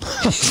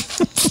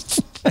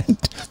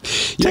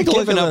 Take a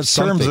look at the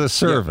terms of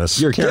service.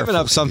 You're giving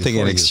up something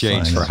in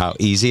exchange for how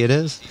easy it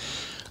is.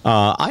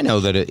 I know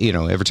that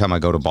every time I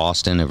go to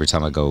Boston, every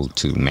time I go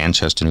to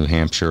Manchester, New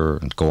Hampshire,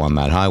 and go on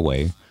that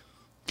highway,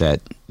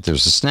 that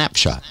there's a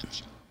snapshot,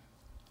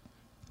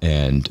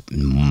 and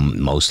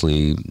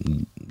mostly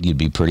you'd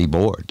be pretty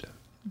bored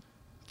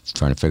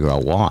trying to figure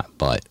out why.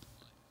 But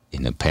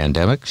in a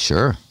pandemic,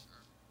 sure.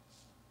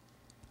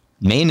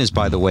 Maine is,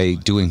 by the way,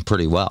 doing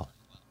pretty well.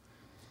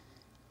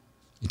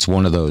 It's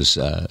one of those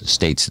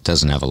states that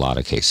doesn't have a lot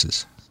of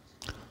cases.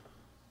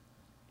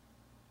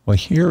 Well,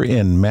 here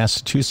in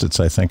Massachusetts,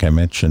 I think I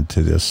mentioned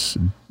this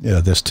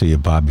to you,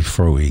 Bob,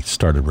 before we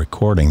started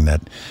recording,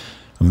 that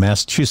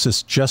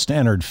Massachusetts just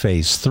entered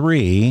phase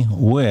 3,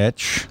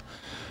 which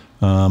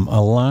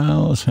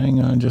Allows,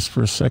 hang on just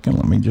for a second.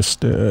 Let me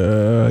just,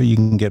 you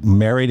can get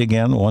married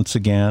again, once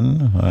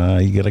again.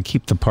 You got to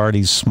keep the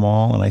parties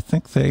small. And I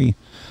think they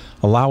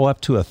allow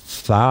up to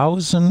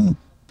 1,000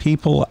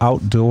 people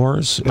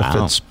outdoors if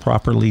it's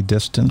properly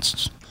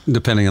distanced.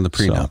 Depending on the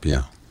prenup,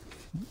 yeah.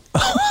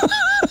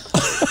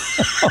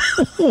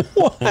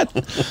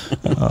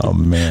 What? Oh,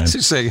 man. So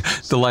say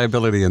the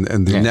liability and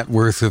the net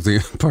worth of the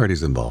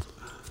parties involved.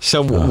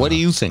 So what do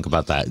you think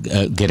about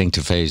that, getting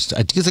to phase?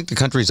 Do you think the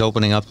country's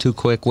opening up too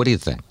quick? What do you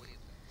think?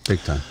 Big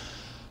time.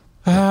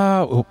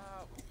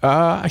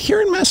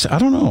 Here in Mass, I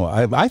don't know.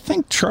 I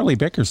think Charlie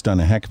Baker's done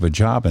a heck of a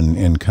job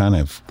in kind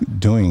of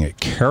doing it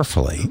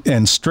carefully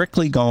and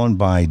strictly going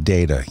by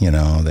data. You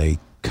know, they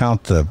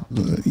count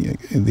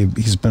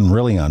he's been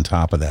really on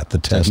top of that, the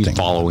testing. He's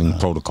following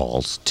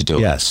protocols to do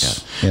it.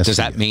 Yes. Yeah. Yes, Does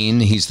that mean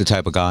he's the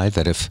type of guy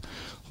that if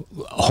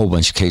a whole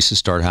bunch of cases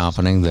start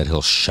happening that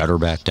he'll shut her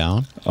back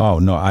down? Oh,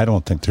 no, I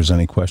don't think there's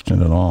any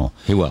question at all.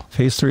 He will.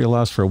 Phase 3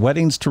 allows for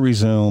weddings to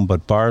resume,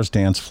 but bars,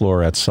 dance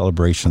florettes,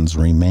 celebrations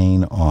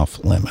remain off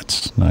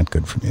limits. Not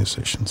good for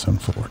musicians,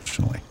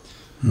 unfortunately,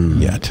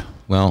 yet.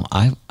 Well,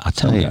 I'll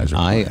tell you,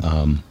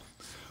 I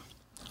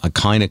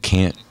kind of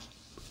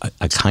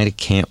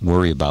can't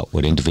worry about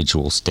what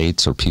individual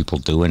states or people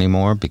do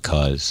anymore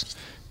because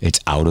it's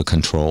out of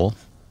control.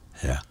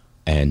 Yeah.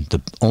 And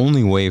the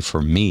only way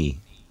for me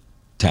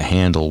to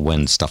handle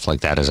when stuff like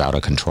that is out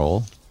of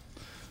control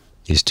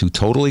is to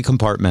totally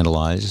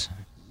compartmentalize,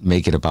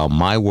 make it about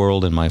my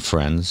world and my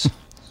friends,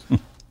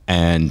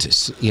 and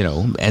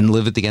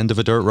live at the end of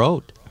a dirt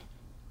road.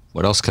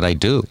 What else could I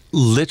do?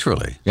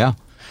 Literally. Yeah.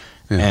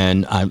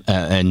 And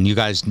and you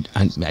guys,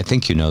 I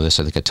think you know this.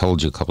 I think I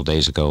told you a couple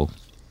days ago.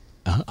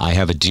 I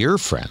have a dear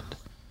friend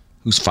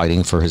who's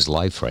fighting for his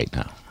life right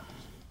now.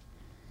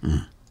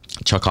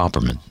 Chuck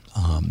Opperman.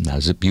 Now,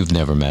 you've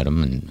never met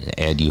him, and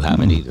Ed, you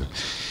haven't either.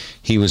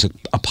 He was a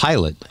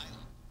pilot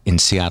in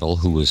Seattle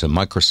who was a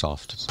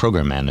Microsoft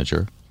program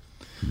manager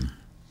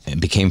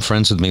and became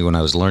friends with me when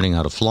I was learning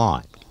how to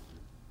fly.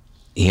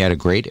 He had a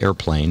great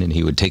airplane, and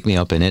he would take me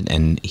up in it,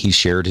 and he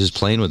shared his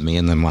plane with me.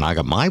 And then when I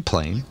got my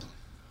plane,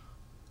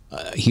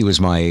 he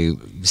was my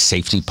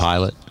safety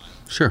pilot.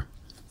 Sure.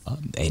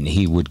 And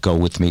he would go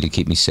with me to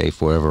keep me safe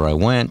wherever I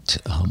went.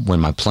 When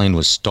my plane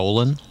was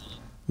stolen,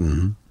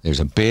 there's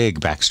a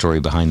big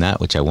backstory behind that,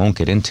 which I won't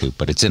get into,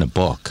 but it's in a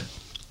book.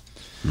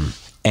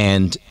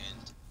 And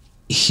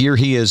here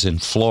he is in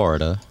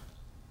Florida,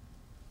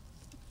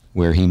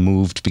 where he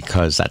moved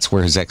because that's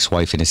where his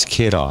ex-wife and his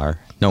kid are.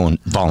 No one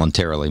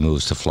voluntarily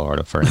moves to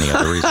Florida for any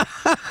other reason.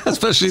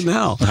 Especially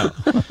now.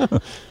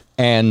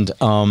 And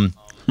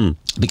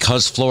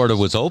because Florida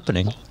was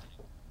opening,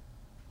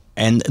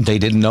 and they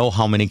didn't know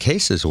how many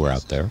cases were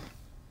out there,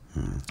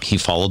 he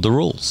followed the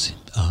rules.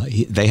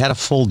 They had a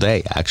full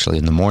day, actually.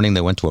 In the morning,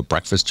 they went to a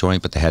breakfast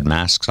joint, but they had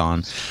masks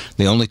on.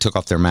 They only took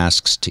off their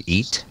masks to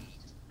eat.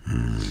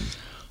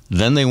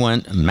 Then they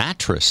went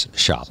mattress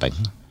shopping,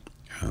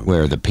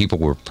 where the people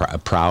were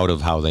proud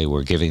of how they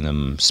were giving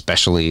them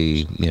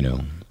specially,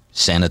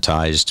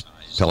 sanitized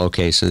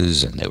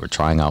pillowcases, and they were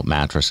trying out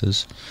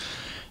mattresses.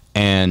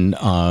 And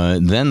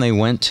then they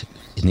went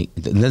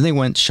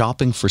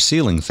shopping for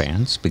ceiling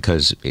fans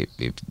because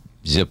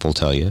Zip will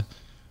tell you,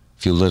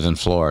 if you live in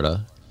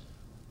Florida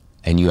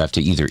and you have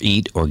to either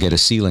eat or get a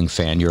ceiling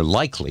fan, you're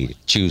likely to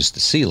choose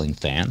the ceiling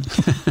fan.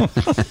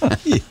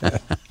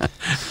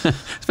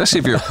 Especially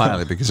if you're a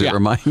pilot, because it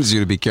reminds you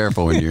to be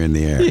careful when you're in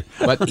the air.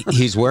 But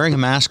he's wearing a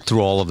mask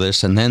through all of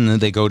this, and then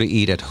they go to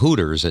eat at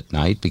Hooters at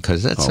night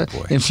because that's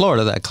in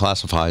Florida that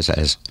classifies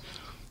as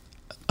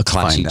a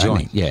classy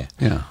joint. Yeah.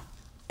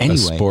 Anyway, a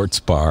sports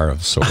bar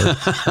of sorts.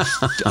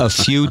 A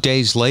few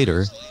days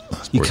later,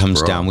 he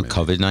comes down with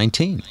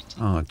COVID-19.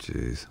 Oh,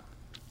 jeez.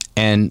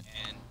 And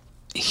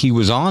he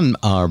was on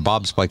our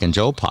Bob, Spike, and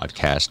Joe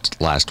podcast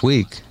last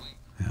week.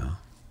 Yeah.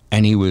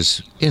 And he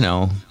was, he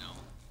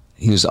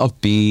was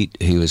upbeat.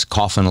 He was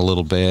coughing a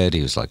little bit.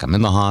 He was like, I'm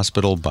in the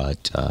hospital,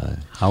 but...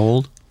 How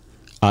old?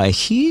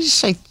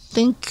 He's, I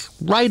think,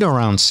 right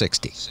around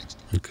 60.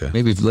 Okay.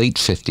 Maybe late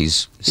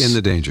 50s. In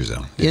the danger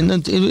zone.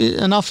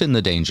 Enough in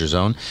the danger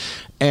zone.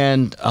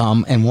 And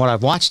what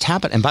I've watched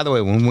happen, and by the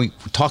way, when we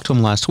talked to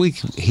him last week,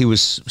 he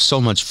was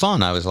so much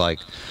fun. I was like,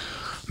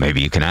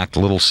 maybe you can act a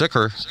little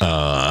sicker.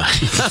 Can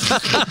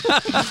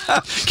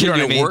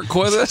you work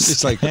with us?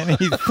 It's like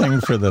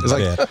anything for the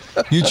bit.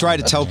 You try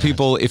to tell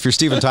people, if you're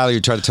Steven Tyler, you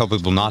try to tell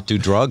people not do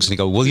drugs, and you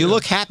go, well, you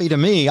look happy to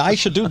me. I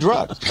should do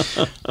drugs.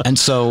 And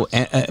so,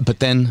 but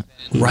then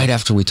right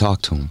after we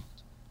talked to him,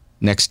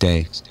 next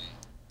day,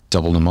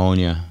 double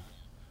pneumonia.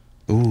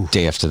 Ooh.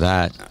 Day after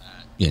that,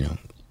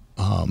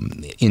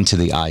 into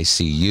the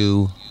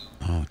ICU.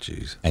 Oh,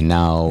 jeez. And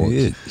now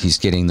he's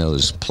getting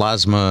those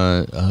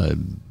plasma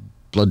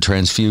blood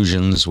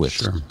transfusions with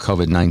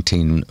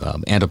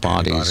COVID-19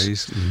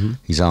 antibodies. Mm-hmm.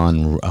 He's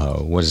on,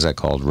 what is that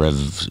called?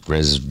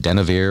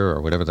 Resdenavir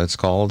or whatever that's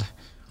called.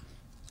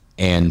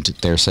 And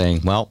they're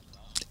saying, well,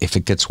 if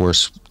it gets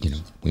worse,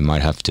 we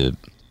might have to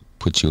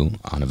put you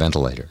on a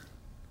ventilator.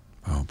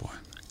 Oh, boy.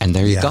 And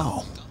there you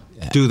go.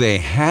 Do they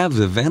have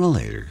the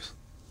ventilators?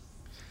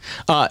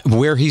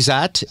 Where he's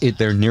at,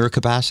 they're near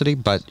capacity,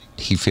 but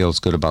he feels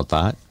good about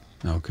that.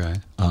 Okay.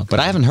 But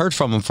I haven't heard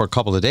from him for a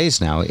couple of days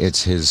now.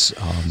 It's his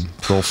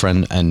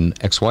girlfriend and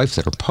ex-wife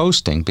that are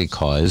posting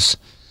because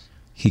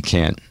he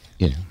can't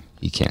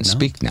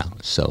speak now.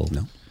 So,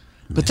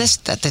 but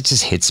that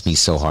just hits me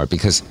so hard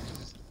because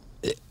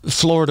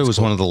Florida was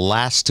one of the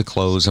last to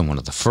close and one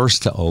of the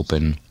first to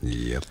open.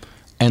 Yep.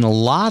 And a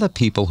lot of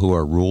people who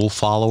are rule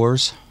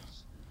followers,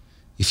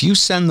 if you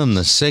send them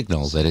the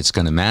signal that it's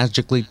going to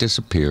magically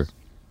disappear,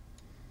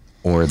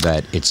 or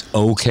that it's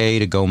okay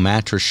to go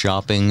mattress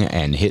shopping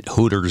and hit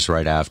Hooters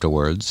right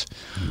afterwards,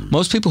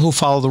 most people who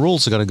follow the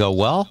rules are going to go,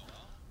 well,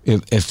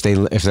 if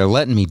they're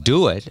letting me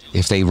do it,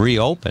 if they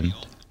reopen,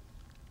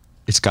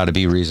 it's got to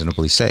be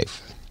reasonably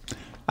safe.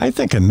 I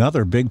think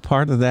another big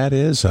part of that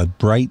is a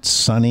bright,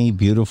 sunny,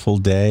 beautiful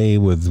day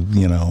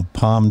with,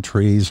 palm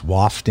trees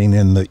wafting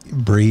in the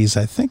breeze.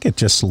 I think it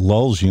just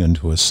lulls you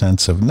into a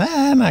sense of,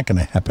 not going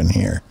to happen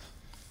here.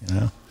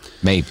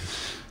 Maybe.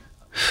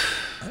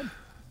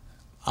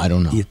 I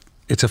don't know.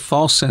 It's a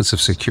false sense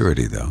of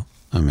security, though.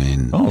 I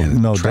mean,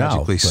 no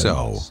tragically doubt,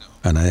 so.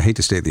 And I hate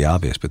to state the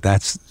obvious, but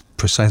that's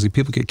precisely,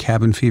 people get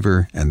cabin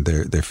fever and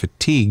they're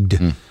fatigued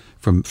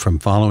from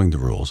following the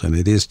rules. And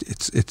it's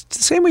the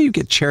same way you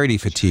get charity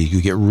fatigue,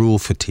 you get rule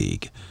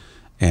fatigue.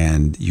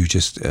 And you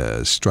just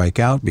strike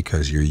out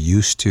because you're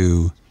used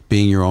to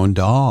being your own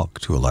dog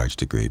to a large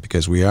degree,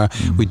 because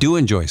we do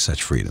enjoy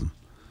such freedom.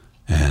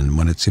 And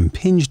when it's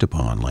impinged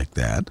upon like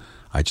that,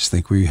 I just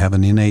think we have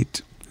an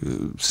innate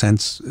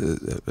sense,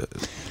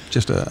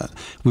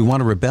 we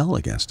want to rebel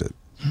against it.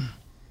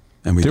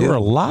 And we there do. were a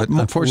lot but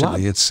more,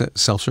 unfortunately, it's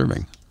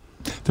self-serving.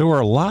 There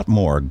were a lot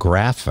more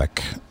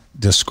graphic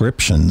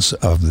descriptions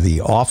of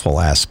the awful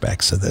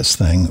aspects of this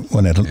thing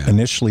when it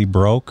initially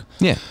broke.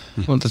 Yeah.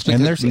 Well, that's because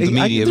And there's the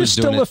media there's was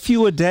doing still a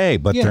few a day,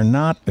 but they're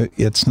not.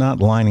 It's not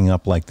lining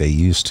up like they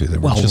used to.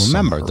 Well,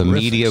 remember, the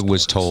media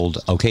was told,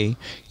 okay,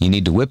 you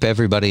need to whip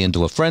everybody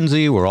into a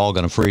frenzy. We're all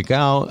going to freak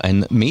out.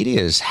 And the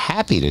media is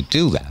happy to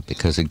do that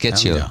because it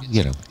gets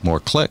more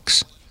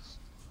clicks.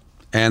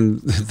 And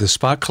the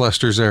spot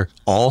clusters are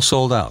all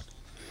sold out,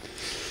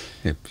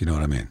 if you know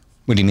what I mean.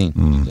 What do you mean?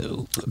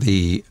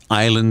 The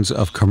islands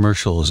of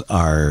commercials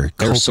are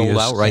They're sold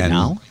copious out right and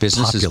now?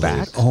 Business is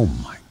populated. back? Oh,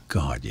 my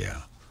God,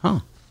 yeah. Huh.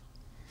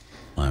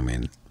 I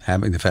mean,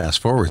 having to fast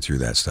forward through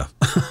that stuff.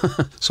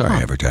 Sorry,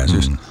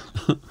 advertisers.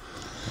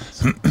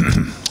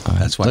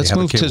 That's why. Let's they have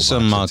a move cable to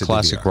some box. It's a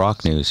classic DVR.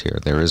 rock news here.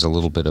 There is a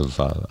little bit of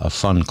a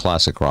fun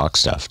classic rock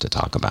stuff to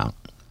talk about.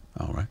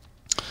 All right.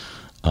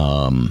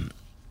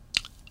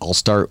 I'll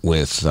start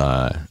with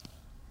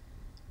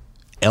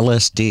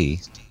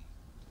LSD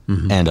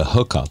and a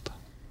hookup,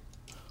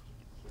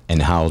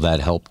 and how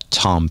that helped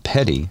Tom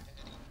Petty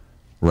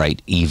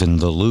write "Even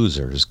the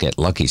Losers Get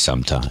Lucky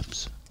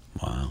Sometimes."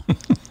 Wow.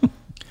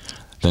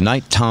 The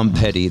night Tom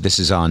Petty, this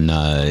is on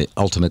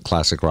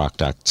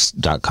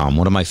ultimateclassicrock.com,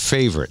 one of my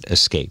favorite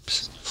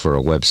escapes for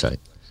a website.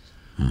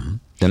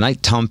 The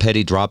night Tom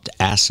Petty dropped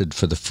acid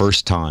for the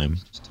first time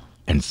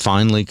and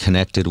finally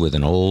connected with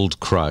an old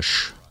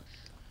crush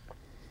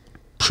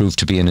proved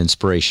to be an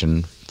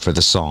inspiration for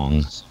the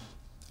song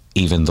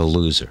 "Even the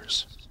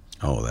Losers."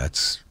 Oh,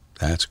 that's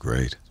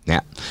great. Yeah,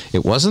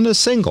 it wasn't a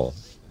single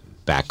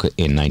back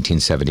in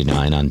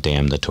 1979 on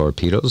Damn the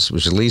Torpedoes. It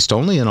was released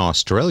only in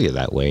Australia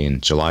that way in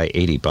July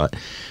 80, but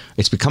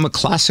it's become a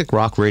classic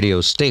rock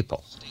radio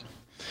staple.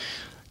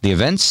 The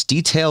events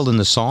detailed in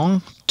the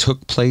song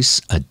took place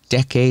a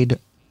decade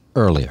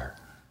earlier.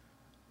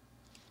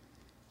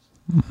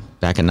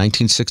 Back in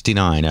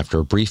 1969, after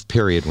a brief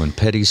period when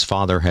Petty's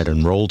father had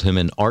enrolled him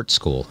in art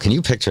school. Can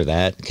you picture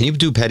that? Can you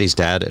do Petty's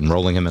dad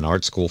enrolling him in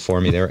art school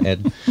for me there,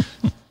 Ed?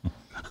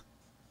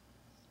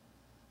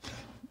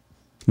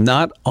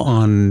 Not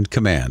on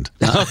command.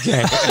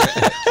 Okay.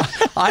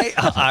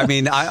 I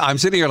mean, I'm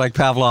sitting here like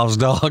Pavlov's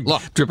dog,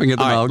 dripping at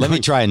the All right, mouth. let me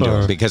try and do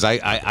it, because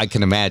I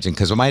can imagine,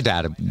 because my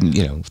dad,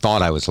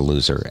 thought I was a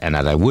loser and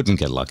that I wouldn't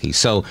get lucky.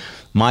 So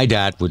my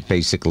dad would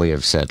basically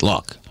have said,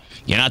 look,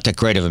 you're not that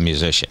great of a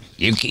musician.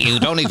 You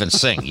don't even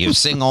sing. You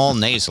sing all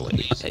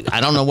nasally. I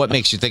don't know what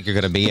makes you think you're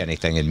going to be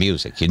anything in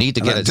music. You need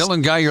to get That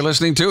Dylan guy you're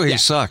listening to, he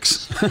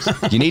sucks.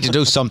 You need to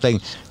do something.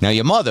 Now,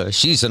 your mother,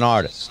 she's an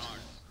artist.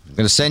 I'm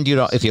going to send you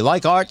to, if you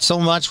like art so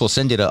much, we'll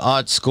send you to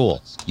art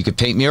school. You could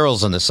paint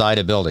murals on the side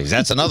of buildings.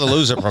 That's another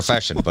loser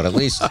profession, but at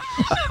least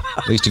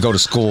you go to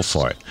school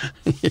for it.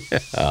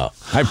 Yeah.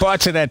 I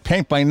bought you that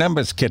paint by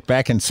numbers kit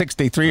back in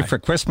 '63 for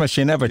Christmas.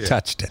 You never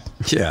touched it.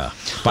 Yeah.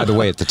 By the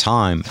way, at the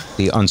time,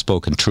 the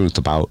unspoken truth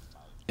about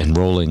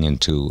enrolling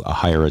into a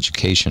higher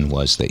education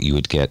was that you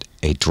would get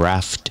a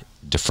draft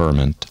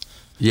deferment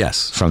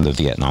Yes. from the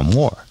Vietnam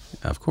War.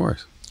 Of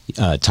course.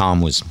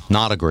 Tom was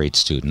not a great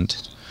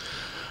student,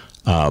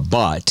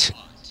 but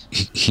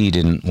he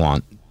didn't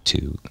want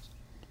to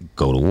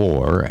go to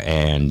war,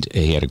 and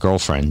he had a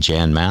girlfriend,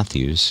 Jan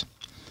Matthews,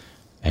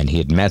 and he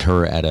had met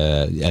her at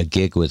a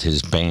gig with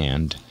his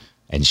band,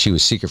 and she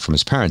was secret from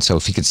his parents, so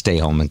if he could stay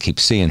home and keep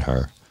seeing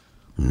her,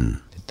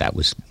 that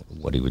was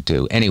what he would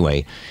do.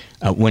 Anyway,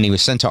 when he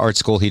was sent to art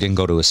school, he didn't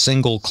go to a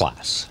single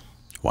class.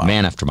 Wow.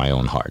 Man after my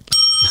own heart.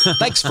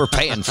 Thanks for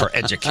paying for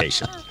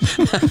education.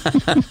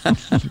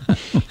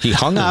 He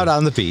hung out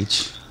on the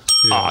beach.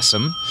 Yeah.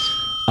 Awesome.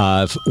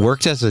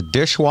 Worked as a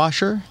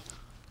dishwasher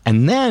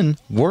and then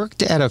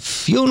worked at a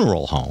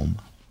funeral home.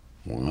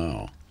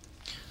 Wow.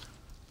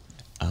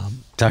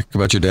 Talk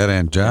about your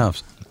dead-end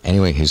jobs.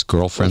 Anyway, his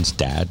girlfriend's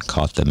dad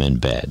caught them in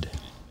bed.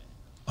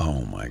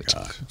 Oh, my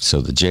gosh.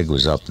 So the jig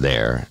was up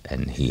there,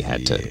 and he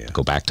had to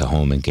go back to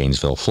home in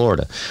Gainesville,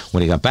 Florida.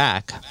 When he got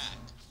back,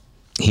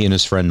 he and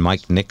his friend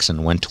Mike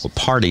Nixon went to a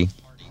party,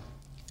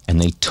 and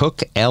they took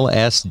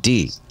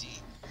LSD.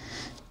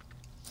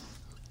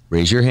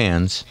 Raise your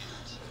hands,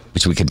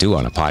 which we can do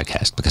on a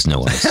podcast because no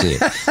one will see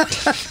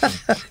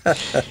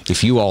it.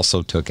 If you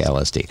also took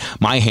LSD.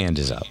 My hand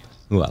is up.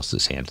 Who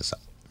else's hand is up?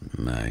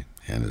 My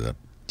hand is up.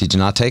 Did you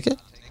not take it?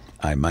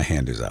 My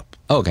hand is up.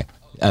 Oh, okay.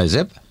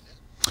 Zip?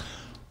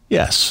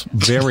 Yes.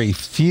 Very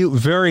few,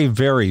 very,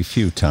 very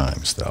few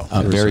times, though.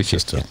 Very few.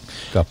 Just a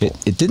couple.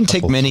 It didn't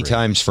take many 3.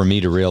 times for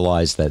me to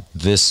realize that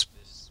this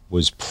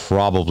was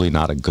probably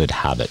not a good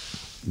habit.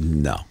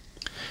 No.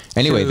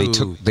 Anyway,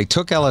 they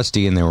took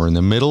LSD and they were in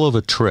the middle of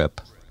a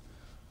trip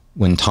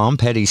when Tom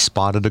Petty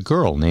spotted a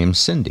girl named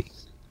Cindy.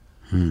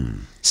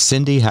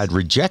 Cindy had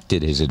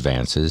rejected his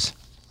advances.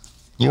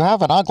 You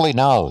have an ugly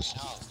nose.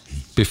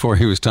 Before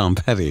he was Tom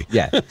Petty.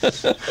 Yeah.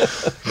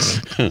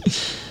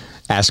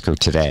 Ask her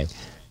today.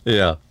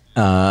 Yeah.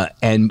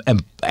 And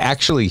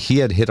actually, he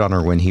had hit on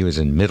her when he was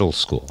in middle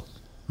school.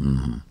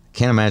 Mm-hmm.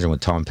 Can't imagine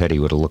what Tom Petty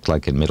would have looked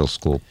like in middle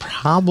school.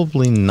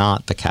 Probably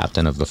not the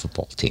captain of the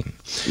football team.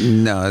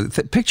 No,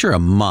 picture a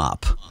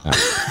mop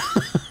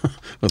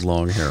with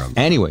long hair.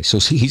 Anyway, so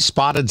he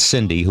spotted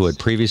Cindy, who had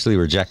previously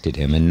rejected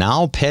him, and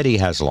now Petty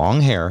has long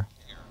hair,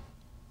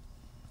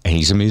 and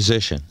he's a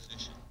musician.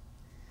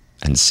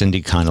 And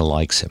Cindy kind of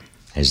likes him.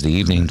 As the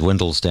evening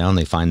dwindles down,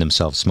 they find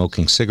themselves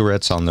smoking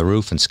cigarettes on the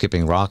roof and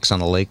skipping rocks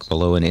on a lake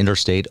below an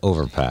interstate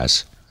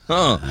overpass.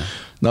 Huh.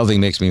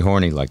 Nothing makes me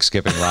horny like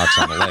skipping rocks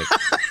on a lake.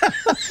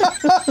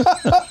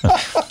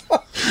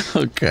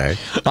 Okay.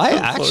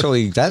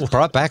 That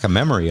brought back a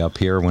memory up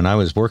here when I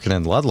was working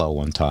in Ludlow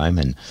one time,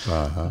 and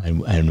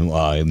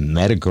I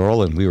met a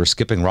girl, and we were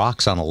skipping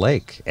rocks on a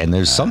lake. And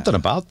there's something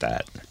about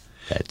that.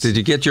 Did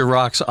you get your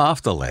rocks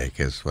off the lake?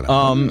 Is what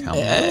I'm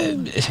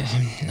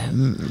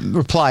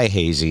reply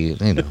hazy.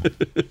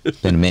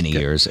 Been many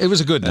years. It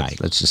was a good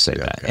night. Let's just say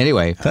that.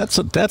 Anyway, that's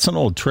an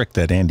old trick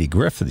that Andy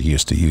Griffith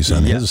used to use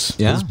on his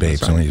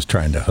babes when he was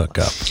trying to hook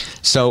up.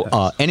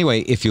 So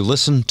anyway, if you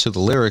listen to the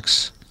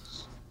lyrics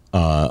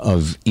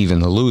of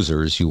Even the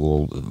Losers, you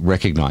will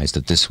recognize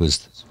that this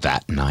was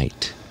that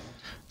night.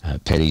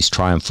 Petty's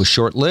triumph was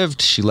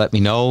short-lived. She let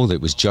me know that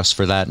it was just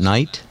for that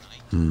night.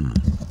 And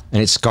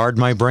it scarred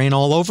my brain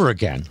all over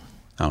again.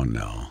 Oh,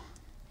 no.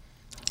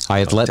 I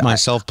had let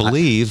myself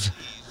believe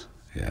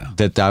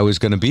that I was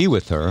going to be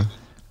with her.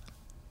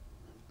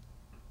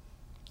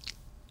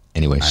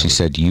 Anyway, she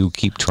said, you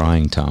keep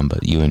trying, Tom,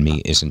 but you and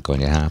me isn't going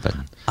to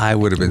happen. I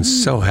would have been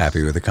so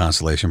happy with the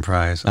consolation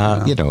prize.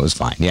 It was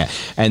fine, yeah.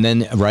 And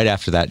then right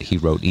after that, he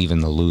wrote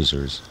Even the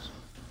Losers.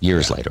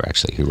 Years later,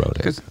 actually, he wrote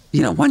it.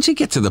 Once you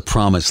get to the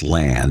promised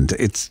land,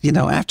 it's,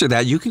 after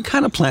that, you can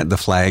kind of plant the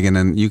flag and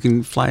then you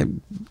can fly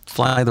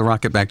the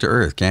rocket back to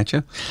Earth, can't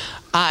you?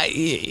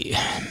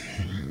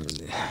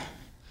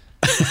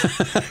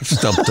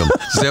 Stumped him.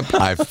 Zip,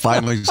 I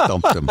finally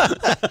stumped him.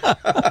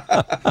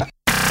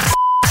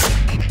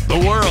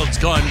 The world's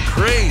gone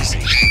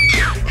crazy.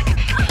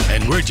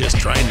 And we're just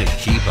trying to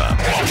keep up.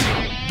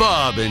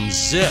 Bob and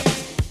Zip.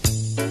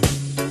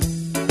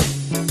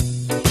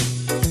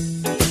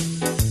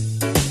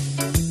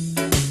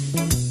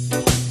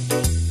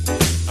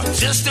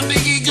 Just a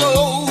big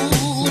ego,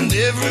 and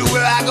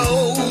everywhere I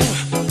go,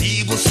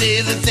 people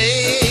say that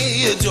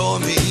they adore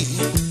me.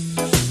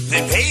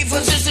 They pay for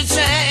just a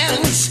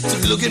chance to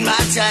look at my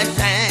tight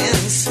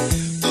pants.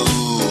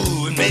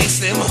 Ooh, it makes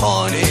them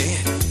horny.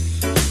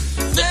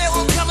 There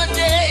will come a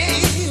day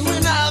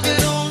when I'll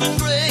get old and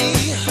gray.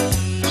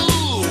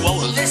 Ooh,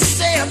 what will they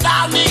say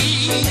about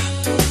me?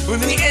 When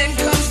the end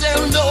comes,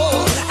 they'll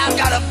know I've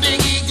got a big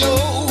ego.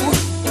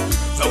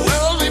 The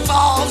world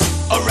revolves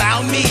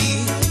around me.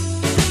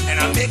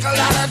 I make a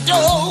lot of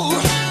dough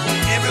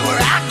everywhere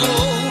I go.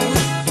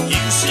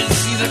 You should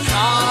see the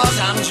cars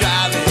I'm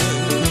driving,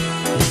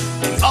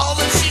 and all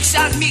the chicks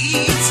I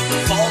meet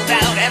fall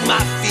down at my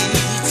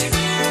feet.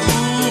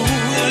 Ooh,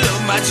 I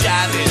love my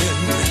driving.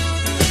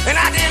 And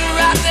I didn't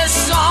write this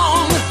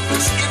song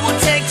 'cause it would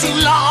take too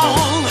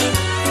long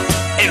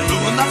and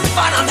ruin the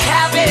fun I'm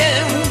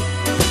having.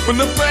 When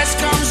the press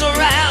comes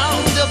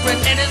around, they'll print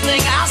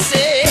anything I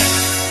say.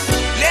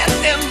 Let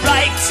them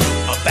write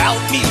about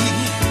me.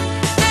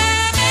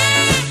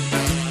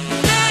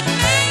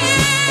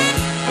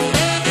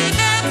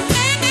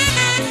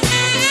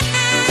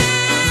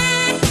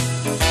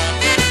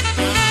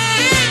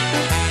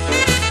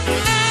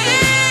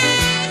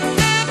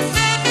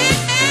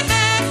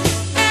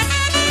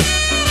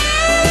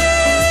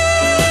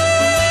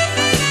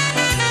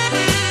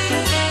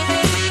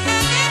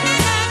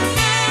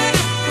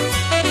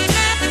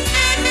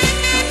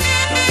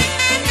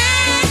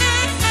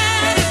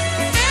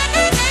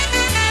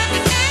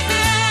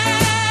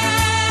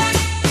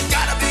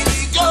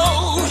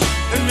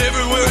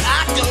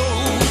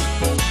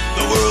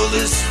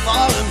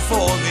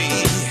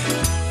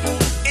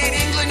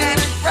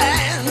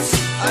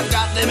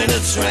 them in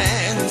a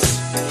trance.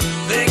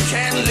 They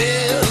can't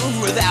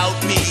live without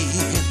me.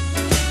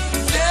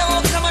 There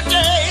will come a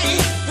day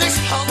this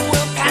hunk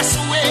will pass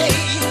away.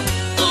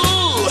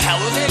 Ooh, how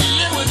will they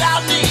live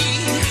without me?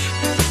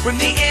 When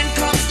the end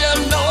comes,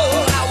 they'll know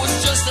I was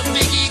just a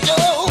big ego.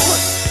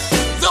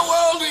 The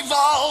world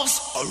revolves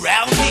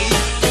around me.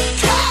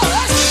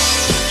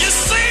 You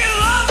say you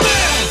love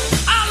me,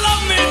 I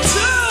love me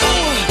too.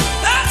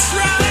 That's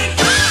right.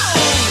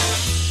 Oh,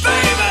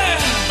 baby,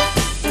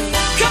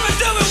 come and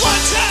do me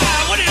one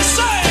time. What do you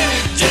say?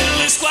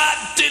 Diddly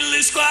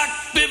squat,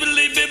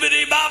 bibbidi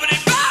bibbidi bobbidi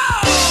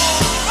bow.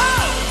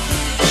 Oh.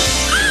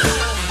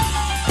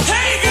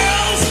 Hey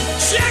girls,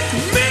 check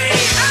me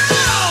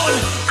out.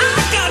 I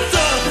got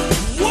the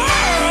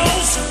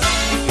world's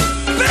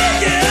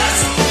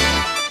biggest.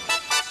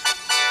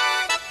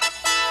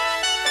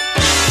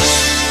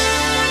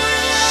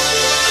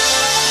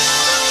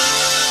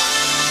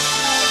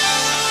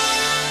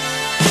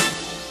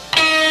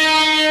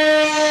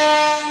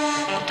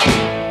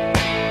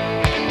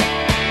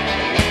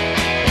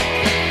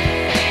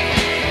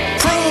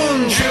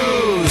 Prune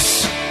juice.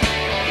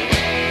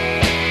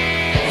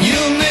 You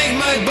make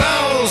my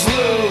bowels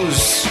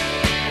loose.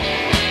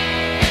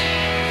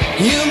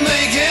 You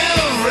make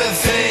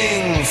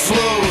everything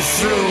flow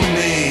through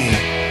me.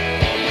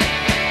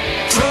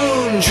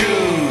 Prune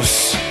juice.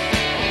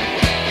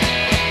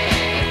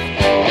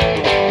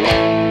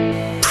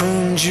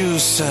 Prune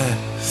juice, I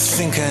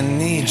think I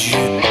need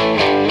you.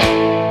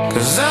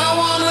 'Cause I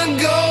wanna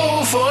go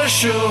for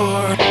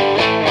sure.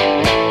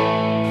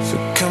 So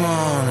come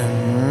on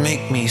and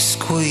make me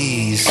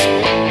squeeze.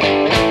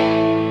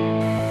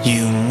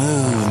 You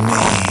move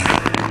me.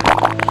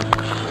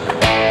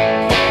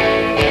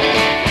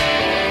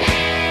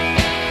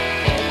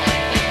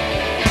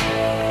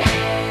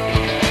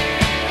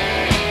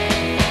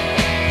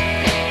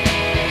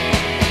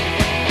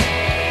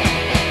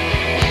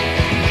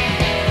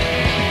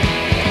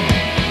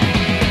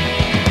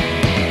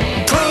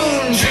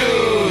 Prune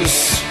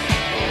juice.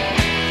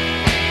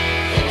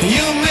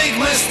 You make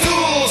my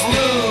stools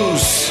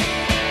loose.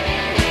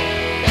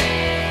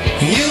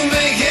 You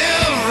make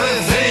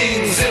everything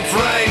zip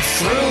right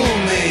through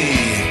me.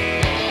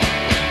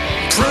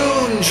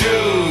 Prune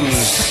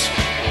juice.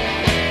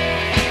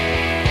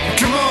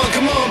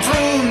 Come on,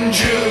 prune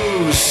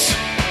juice.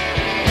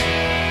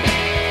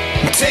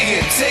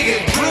 Take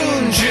it